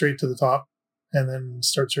beeline straight to the top and then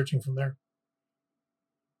start searching from there.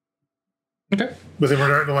 Okay. With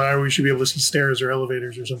regard to why we should be able to see stairs or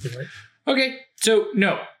elevators or something, right? Okay. So,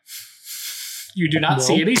 no. You do not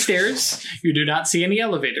see any stairs. You do not see any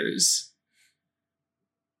elevators.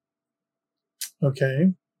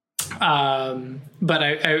 Okay. But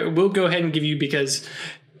I will go ahead and give you, because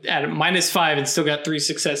at -5 and still got 3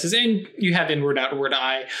 successes, and you have inward, outward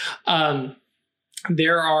eye.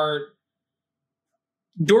 There are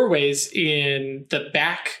doorways in the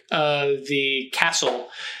back of the castle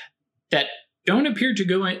that don't appear to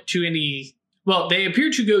go into any. Well, they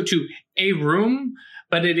appear to go to a room,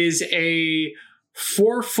 but it is a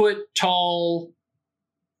 4-foot tall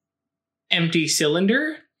empty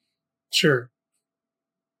cylinder. Sure.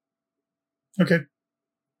 Okay.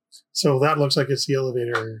 So that looks like it's the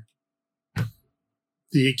elevator.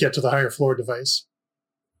 The get to the higher floor device.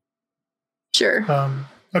 Sure.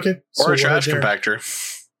 Okay. Or a trash compactor.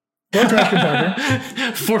 Or a trash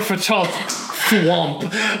compactor. 4-foot tall swamp.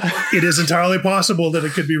 It is entirely possible that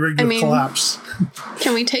it could be rigged with collapse.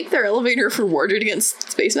 Can we take their elevator for warded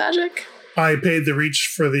against space magic? I paid the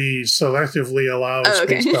reach for the selectively allow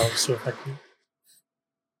space spells. So effectively.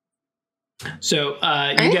 So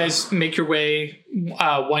you guys make your way,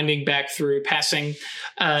 winding back through, passing,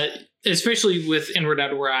 especially with inward,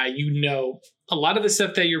 outward eye, a lot of the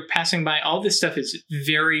stuff that you're passing by, all this stuff is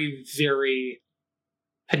very, very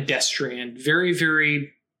pedestrian, very,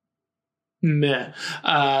 very meh.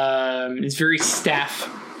 It's very staff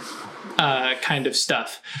kind of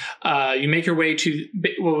stuff. You make your way to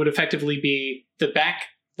what would effectively be the back,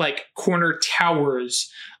 corner towers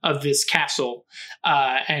of this castle,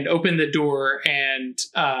 and open the door, and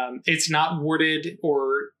it's not warded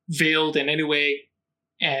or veiled in any way.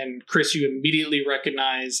 And Chris, you immediately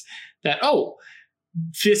recognize that,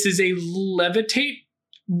 this is a levitate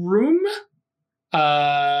room.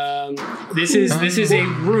 This is a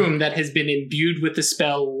room that has been imbued with the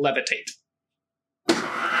spell levitate.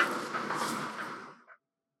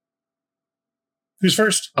 Who's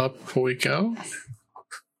first? Up we go.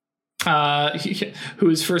 Who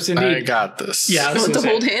is first indeed? I got this. Yeah, I want to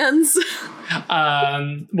hold hands.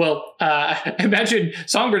 Imagine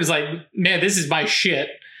Songbird is like, man, this is my shit.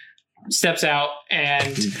 Steps out,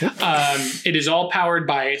 and it is all powered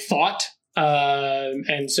by thought.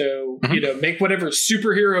 And so, make whatever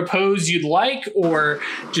superhero pose you'd like, or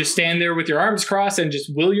just stand there with your arms crossed and just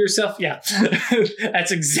will yourself. Yeah,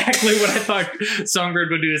 that's exactly what I thought Songbird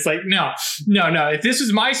would do. It's like, no. If this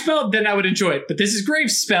was my spell, then I would enjoy it. But this is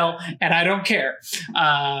Graves' spell, and I don't care.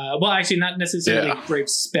 Well, actually, not necessarily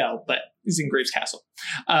Graves' spell, but he's in Graves' castle.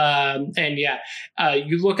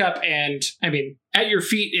 You look up, and at your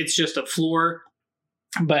feet, it's just a floor,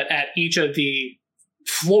 but at each of the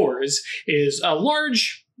floors is a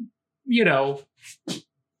large,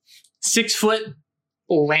 6-foot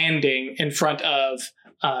landing in front of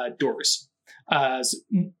doors.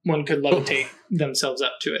 One could levitate themselves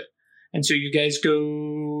up to it. And so you guys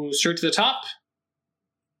go straight to the top?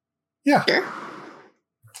 Yeah. Sure.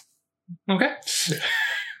 Okay.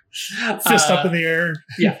 Fist up in the air.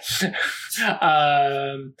 Yeah.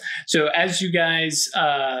 So as you guys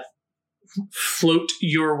float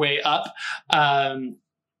your way up,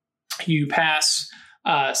 you pass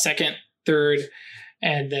second, third,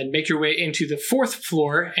 and then make your way into the fourth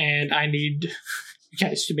floor. And I need you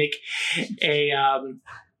guys to make a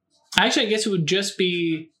actually, I guess it would just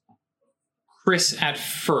be Chris at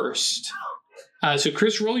first. So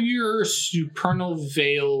Chris, roll your Supernal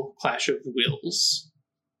Veil Clash of Wills.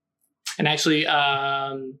 And actually, you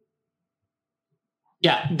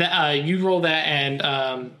roll that, and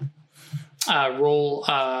roll,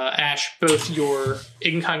 Ash, both your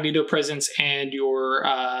Incognito Presence and your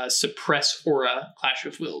Suppress Aura Clash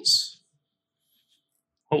of Wills.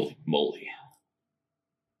 Holy moly.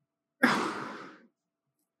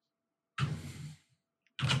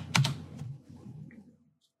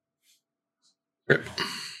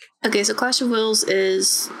 Okay, so Clash of Wills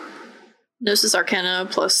is Gnosis Arcana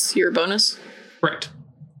plus your bonus. Correct.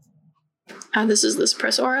 This is the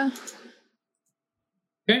Suppress Aura.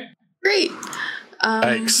 Okay. Great.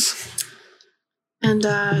 Thanks. And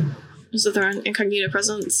is it their Incognito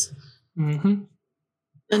Presence? Mm-hmm.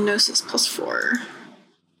 And Gnosis +4.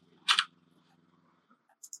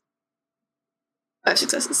 5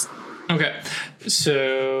 successes. Okay.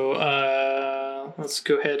 So let's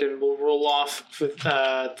go ahead and we'll roll off with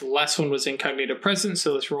the last one was Incognito Presence,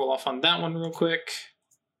 so let's roll off on that one real quick.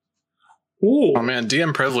 Ooh. Oh man,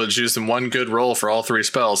 DM privilege using one good roll for all 3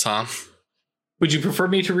 spells, huh? Would you prefer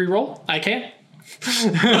me to re-roll? I can.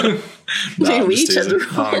 No, we each had to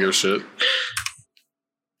roll. I don't give a shit.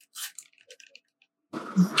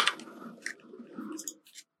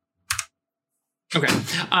 Okay.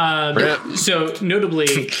 So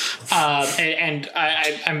notably, and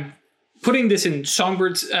I'm putting this in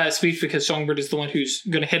Songbird's speech because Songbird is the one who's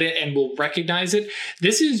going to hit it and will recognize it.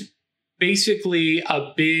 This is basically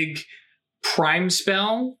a big prime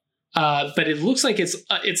spell, but it looks like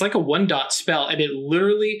it's like a 1-dot spell, and it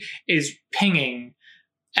literally is pinging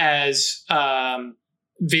as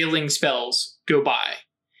veiling spells go by.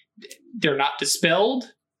 They're not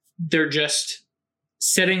dispelled. They're just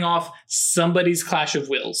setting off somebody's Clash of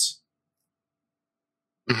Wills.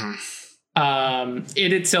 Mm-hmm.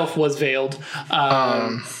 It itself was veiled.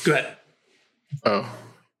 Go ahead. Oh,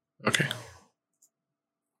 okay.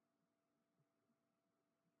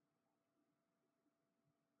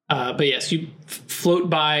 But yes, you float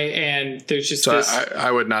by, and there's just so this. I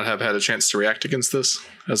would not have had a chance to react against this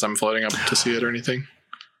as I'm floating up to see it or anything.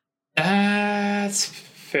 That's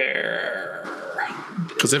fair.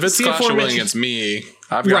 Because if it's Clash of Willing against me,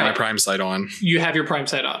 I've got my prime sight on. You have your prime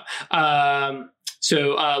sight on.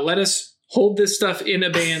 So let us hold this stuff in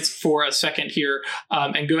abeyance for a second here,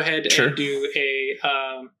 and go ahead and do a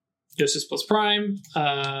Gnosis plus prime.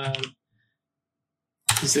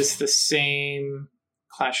 Is this the same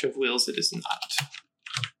Clash of Wills? It is not.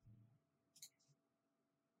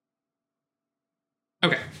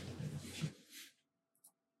 Okay.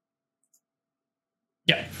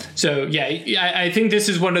 Yeah. So yeah, I think this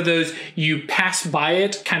is one of those you pass by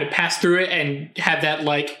it, kind of pass through it, and have that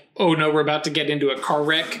like, oh no, we're about to get into a car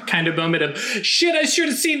wreck kind of moment of shit. I should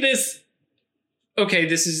have seen this. Okay,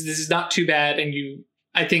 this is not too bad, and you,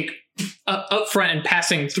 I think, up front and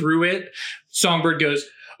passing through it, Songbird goes,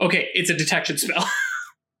 okay, it's a detection spell,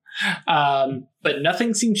 but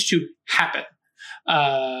nothing seems to happen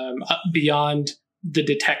beyond the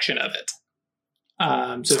detection of it.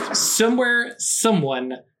 So somewhere,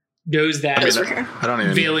 someone knows that I don't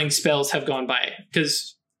even veiling spells have gone by.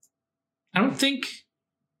 Because I don't think...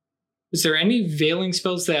 Is there any veiling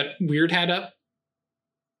spells that Weird had up?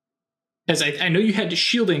 Because I know you had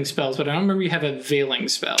shielding spells, but I don't remember you have a veiling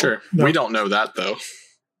spell. Sure. No. We don't know that, though.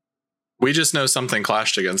 We just know something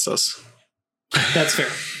clashed against us. That's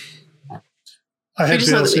fair. We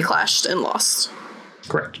just know that we clashed and lost.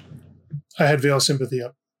 Correct. I had Veil Sympathy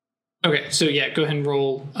up. Okay, so yeah, go ahead and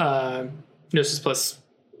roll Gnosis plus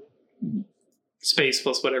space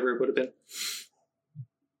plus whatever it would have been.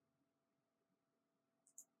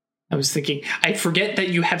 I was thinking, I forget that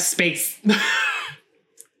you have space.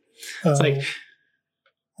 It's like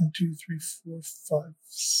 1, 2, 3, 4, 5,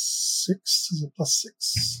 6 is a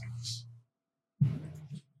 +6.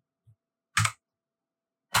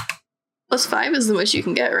 +5 is the most you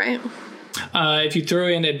can get, right? If you throw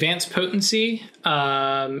in advanced potency,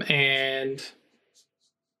 and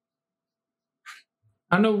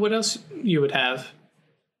I don't know what else you would have,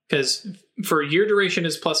 because for year duration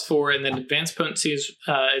is +4, and then advanced potency is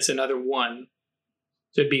another 1,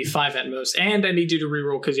 so it'd be 5 at most. And I need you to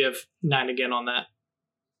reroll because you have 9 again on that.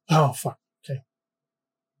 Oh fuck! Okay.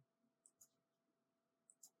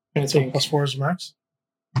 So +4 is max.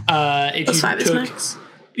 If +5 is max.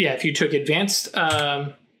 Yeah, if you took advanced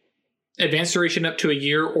duration up to a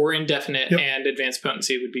year or indefinite, and advanced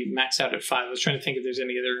potency would be maxed out at 5. I was trying to think if there's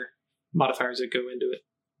any other modifiers that go into it.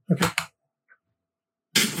 Okay.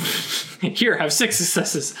 Here, have 6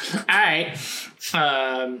 successes. All right.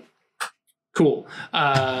 Cool.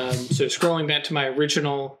 So scrolling back to my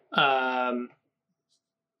original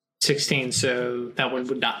 16, so that one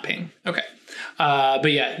would not ping. Okay.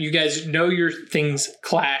 But yeah, you guys know your things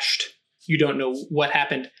clashed. You don't know what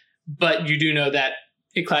happened, but you do know that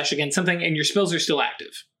it clashed against something, and your spells are still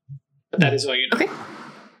active. But that is all you know. Okay.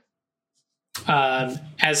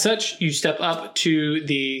 As such, you step up to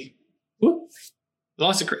the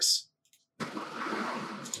Velocicris.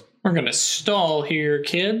 We're going to stall here,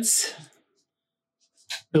 kids.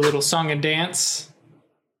 The little song and dance.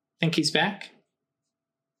 Think he's back?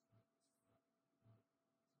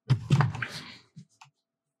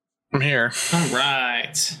 I'm here. All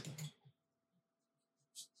right.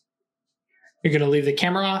 You're going to leave the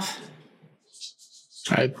camera off?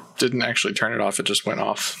 I didn't actually turn it off. It just went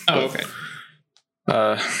off. Oh, okay.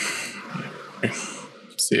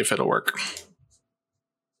 See if it'll work.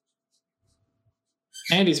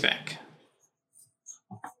 And he's back.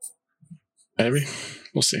 Maybe.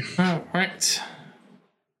 We'll see. All right.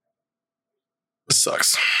 This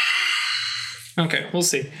sucks. Okay, we'll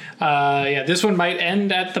see. Yeah, this one might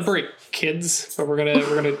end at the break, kids, but we're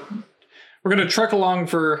gonna truck along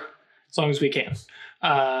for as long as we can.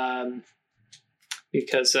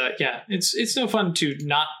 Because yeah, it's no fun to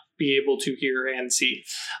not be able to hear and see.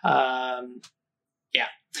 Yeah.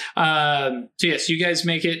 So yes, you guys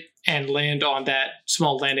make it and land on that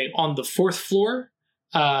small landing on the 4th floor,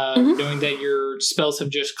 knowing that your spells have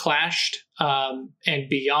just clashed. And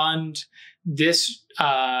beyond this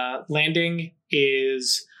landing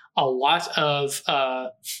is a lot of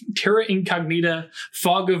terra incognita,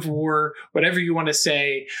 fog of war, whatever you want to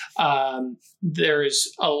say.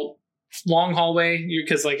 There's a long hallway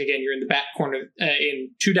because, like, again, you're in the back corner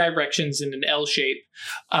in 2 directions in an L shape,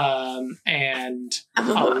 and a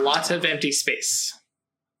lot of empty space.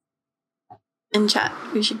 In chat,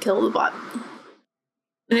 we should kill the bot.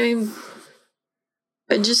 I mean,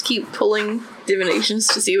 I just keep pulling divinations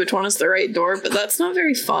to see which one is the right door, but that's not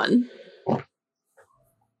very fun.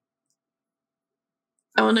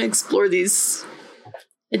 I want to explore these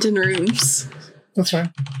hidden rooms. That's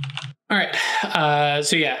fine. All right.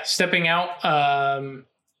 So yeah, stepping out.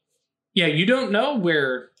 Yeah, you don't know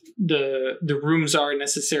where the rooms are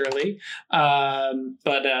necessarily,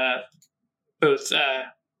 but both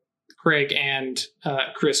Craig and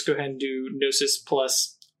Chris go ahead and do Gnosis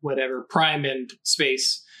plus whatever Prime and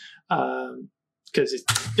Space, because it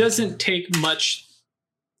doesn't take much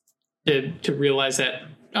to realize that.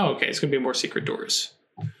 Oh, okay, it's going to be more secret doors.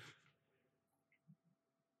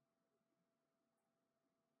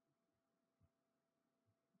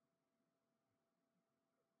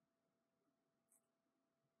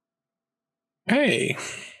 Hey.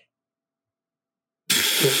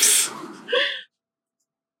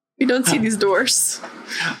 We don't see these doors.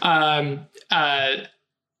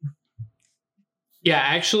 Yeah,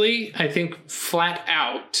 actually, I think flat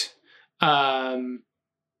out,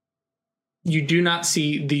 you do not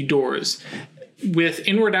see the doors. With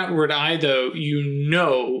Inward Outward Eye, though, you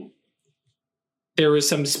know there is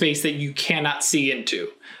some space that you cannot see into.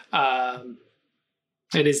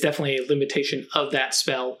 It is definitely a limitation of that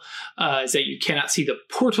spell, is that you cannot see the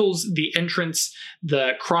portals, the entrance,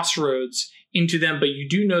 the crossroads into them, but you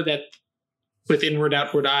do know that with Inward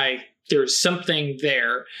Outward Eye, there's something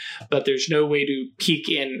there, but there's no way to peek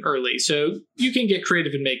in early. So you can get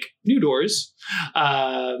creative and make new doors.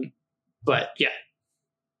 But yeah.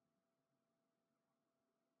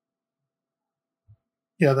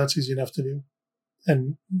 Yeah, that's easy enough to do.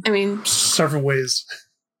 And I mean, several ways.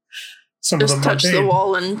 Some just of them touch the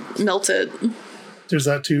wall and melt it. There's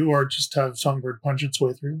that too, or just have Songbird punch its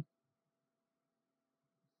way through.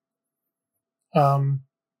 You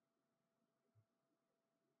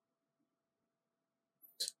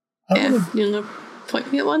want to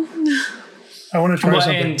point me at one? I want to try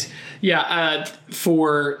something. And yeah,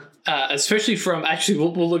 for especially from, actually,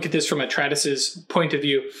 we'll look at this from Atratus's point of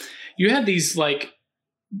view. You have these like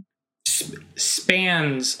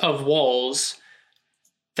spans of walls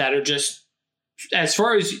that are just, as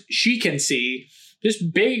far as she can see,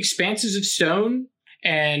 just big expanses of stone.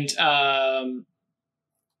 And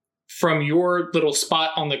from your little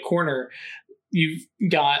spot on the corner, you've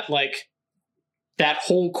got like that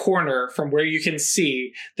whole corner from where you can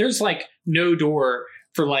see. There's like no door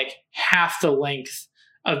for like half the length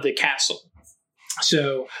of the castle.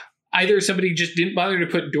 So either somebody just didn't bother to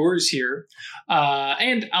put doors here,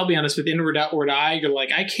 and I'll be honest, with Inward Outward Eye, you're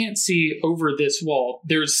like, I can't see over this wall.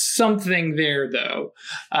 There's something there, though.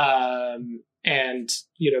 And,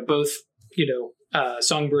 both,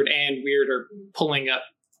 Songbird and Weird are pulling up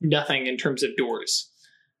nothing in terms of doors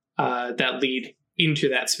that lead into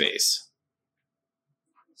that space.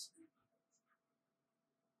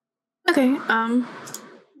 Okay, I'm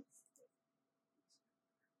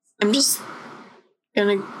just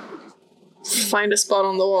gonna find a spot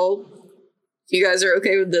on the wall. If you guys are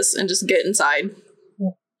okay with this, and just get inside.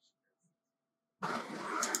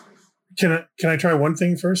 Can I try one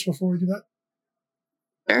thing first before we do that?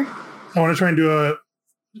 Sure. I want to try and do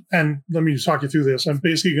and let me talk you through this. I'm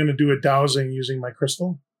basically going to do a dowsing using my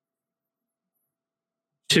crystal.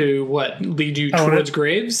 To what? Lead you towards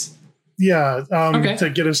graves? Yeah, okay. To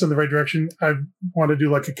get us in the right direction. I want to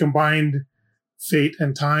do like a combined fate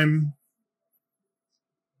and time.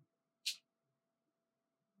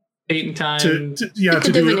 date and time.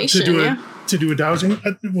 to do a dowsing.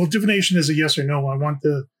 Well, divination is a yes or no. I want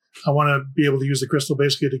to be able to use the crystal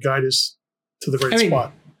basically to guide us to the right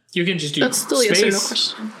spot. You can just do that's still space. Yes or no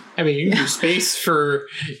question. I mean, you can do space for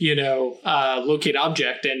locate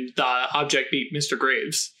object, and the object be Mr.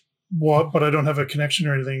 Graves. Well, but I don't have a connection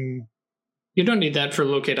or anything. You don't need that for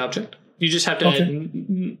locate object. You just have to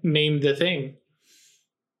name the thing.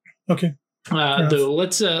 Okay. Though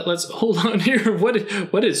let's hold on here.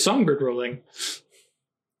 What is Songbird rolling?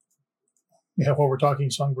 Yeah, while we're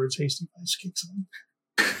talking Songbirds, Hasty Ice kicks in.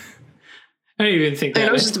 I didn't even think that.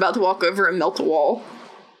 I was just about to walk over and melt a wall.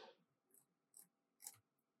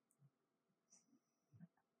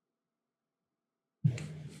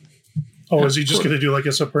 Oh, is he just going to do like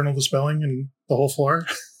a supernal dispelling and the whole floor?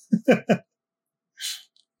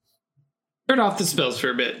 Turn off the spells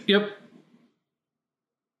for a bit. Yep.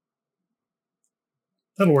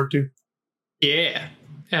 That'll work too. Yeah.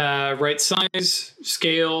 Right size,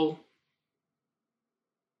 scale.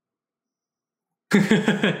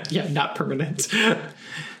 Yeah, not permanent.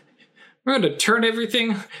 We're going to turn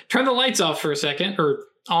the lights off for a second, or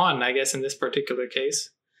on, I guess, in this particular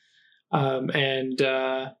case. And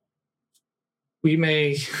we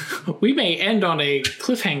may end on a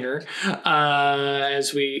cliffhanger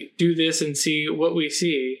as we do this and see what we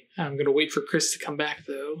see. I'm going to wait for Chris to come back,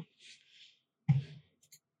 though.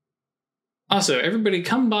 Also, everybody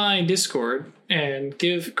come by Discord and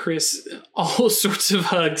give Chris all sorts of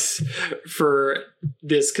hugs for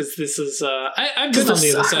this, because this is I've been on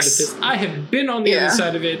the other side of this. I have been on the other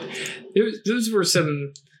side of it. Those were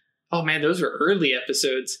some, oh man, those were early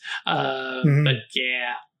episodes. But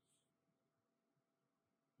yeah.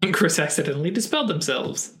 And Chris accidentally dispelled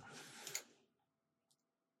themselves.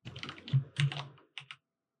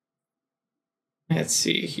 Let's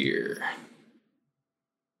see here.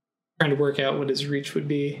 Trying to work out what his reach would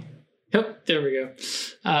be. Yep, there we go.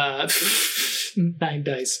 9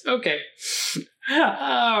 dice. Okay.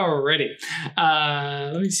 Alrighty.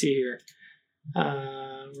 Let me see here.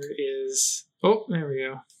 Where is... Oh, there we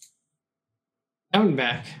go. I'm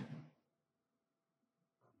back.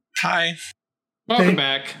 Hi. Welcome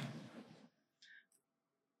back.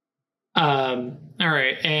 All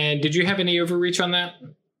right. And did you have any overreach on that?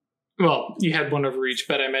 Well, you had one overreach,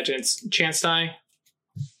 but I imagine it's chance die.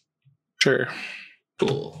 Sure.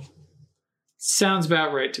 Cool. Sounds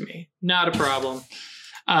about right to me. Not a problem.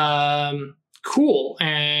 Cool.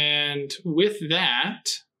 And with that,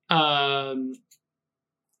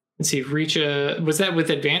 let's see. Reach a... Was that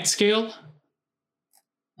with advanced scale?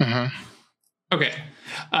 Mm-hmm. Okay.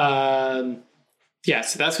 Yeah,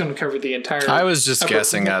 so that's going to cover the entire... I was just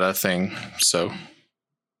guessing at a thing, so...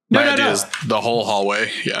 My idea is the whole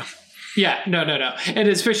hallway, yeah. Yeah, no. And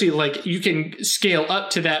especially, like, you can scale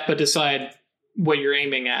up to that, but decide what you're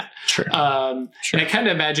aiming at. Sure. And I kind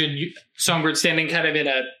of imagine Songbird standing kind of in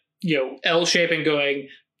a, L shape and going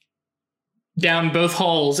down both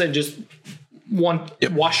halls and just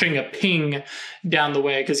washing a ping down the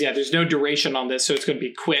way. Because, there's no duration on this, so it's going to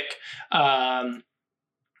be quick.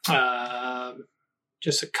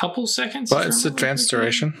 Just a couple seconds. But it's advanced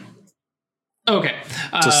duration. Okay.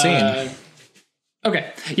 It's a scene.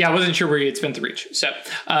 Okay. Yeah, I wasn't sure where you'd spent the reach. So,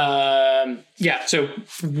 so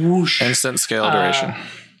whoosh. Instant scale duration.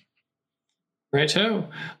 Righto.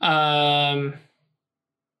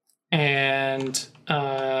 And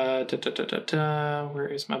where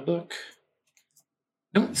is my book?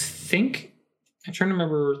 I don't think... I'm trying to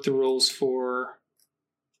remember the rules for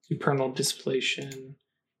supernal dissipation.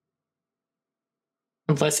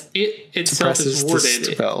 Unless it itself is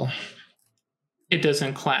worded, it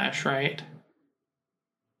doesn't clash, right?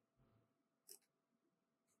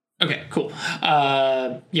 Okay, cool.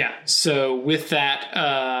 So with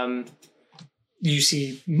that, you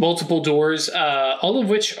see multiple doors, all of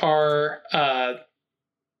which are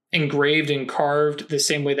engraved and carved the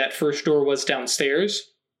same way that first door was downstairs.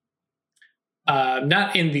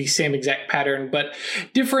 Not in the same exact pattern, but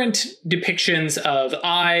different depictions of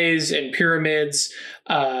eyes and pyramids,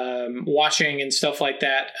 washing and stuff like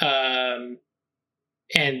that.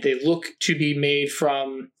 And they look to be made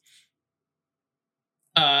from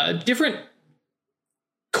different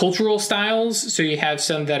cultural styles. So you have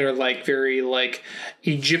some that are like very like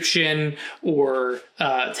Egyptian or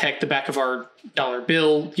heck, the back of our dollar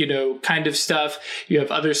bill, kind of stuff. You have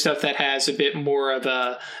other stuff that has a bit more of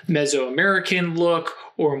a Mesoamerican look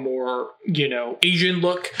or more, Asian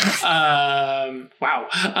look.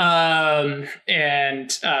 And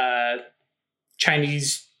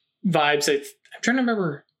Chinese vibes. I'm trying to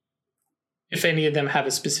remember if any of them have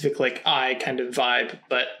a specific like eye kind of vibe,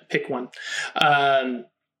 but pick one.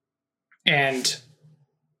 And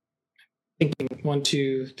thinking 1,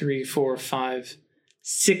 2, 3, 4, 5,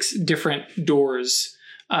 6 different doors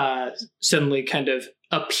suddenly kind of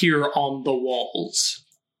appear on the walls.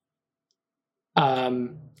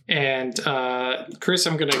 And Chris,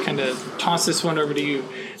 I'm going to kind of toss this one over to you.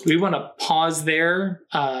 We want to pause there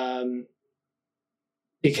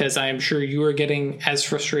because I am sure you are getting as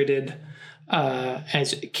frustrated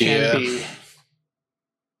as it can be.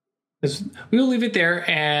 We'll leave it there,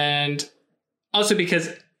 and also because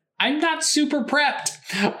I'm not super prepped.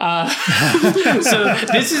 So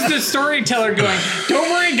this is the storyteller going, don't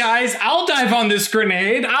worry, guys, I'll dive on this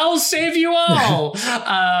grenade. I'll save you all.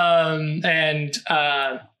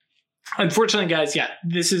 Unfortunately, guys, yeah,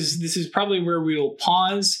 this is probably where we will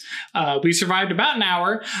pause. We survived about an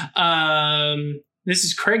hour. This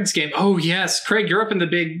is Craig's game. Oh, yes, Craig, you're up in the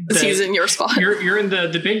big... He's in your spot. You're in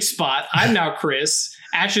the big spot. I'm now Chris.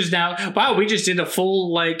 Ash is now... Wow, we just did a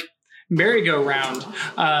full, merry-go-round.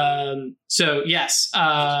 So yes,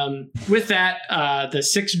 with that, the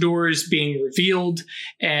 6 doors being revealed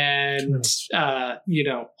and,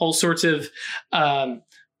 all sorts of,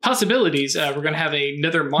 possibilities. We're going to have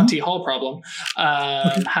another Monty Hall problem.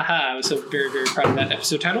 I was so very, very proud of that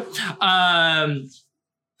episode title.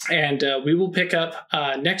 And we will pick up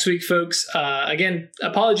next week, folks. Again,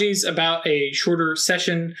 apologies about a shorter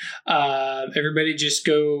session. Everybody just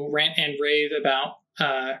go rant and rave about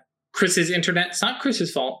Chris's internet. It's not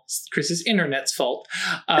Chris's fault. It's Chris's internet's fault.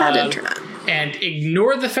 Bad internet. And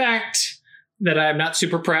ignore the fact that I'm not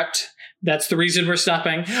super prepped. That's the reason we're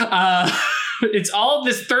stopping. It's all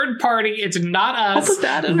this third party. It's not us. All the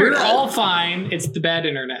bad internet. We're all fine. It's the bad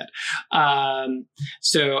internet.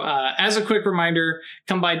 So as a quick reminder,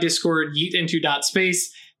 come by Discord, yeet into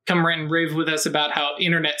 .space. Come rant and rave with us about how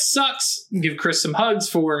internet sucks. Give Chris some hugs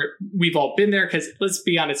for we've all been there, because let's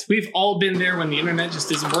be honest, we've all been there when the internet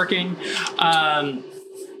just isn't working. And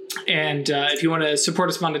if you want to support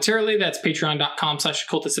us monetarily, that's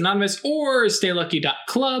patreon.com/occultistanonymous or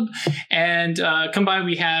staylucky.club. And come by,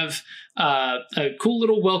 we have a cool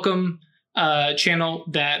little welcome channel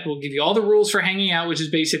that will give you all the rules for hanging out, which is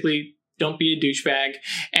basically don't be a douchebag.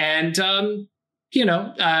 And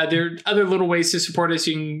there are other little ways to support us.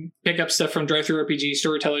 You can pick up stuff from Drive-Thru RPG,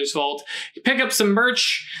 Storyteller's Vault. You pick up some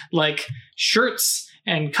merch like shirts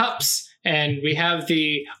and cups, and we have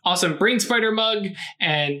the awesome Brain Spider mug.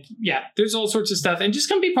 And yeah, there's all sorts of stuff. And just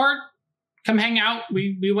come be part. Come hang out.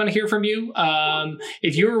 We want to hear from you.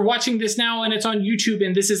 If you're watching this now and it's on YouTube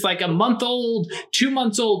and this is like a month old, 2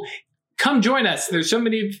 months old, come join us. There's so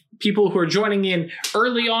many people who are joining in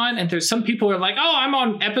early on, and there's some people who are like, oh, I'm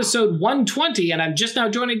on episode 120 and I'm just now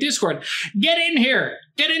joining Discord. Get in here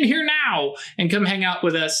now and come hang out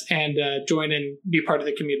with us and join and be part of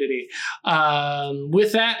the community.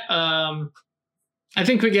 With that, I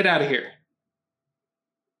think we get out of here.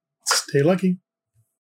 Stay lucky.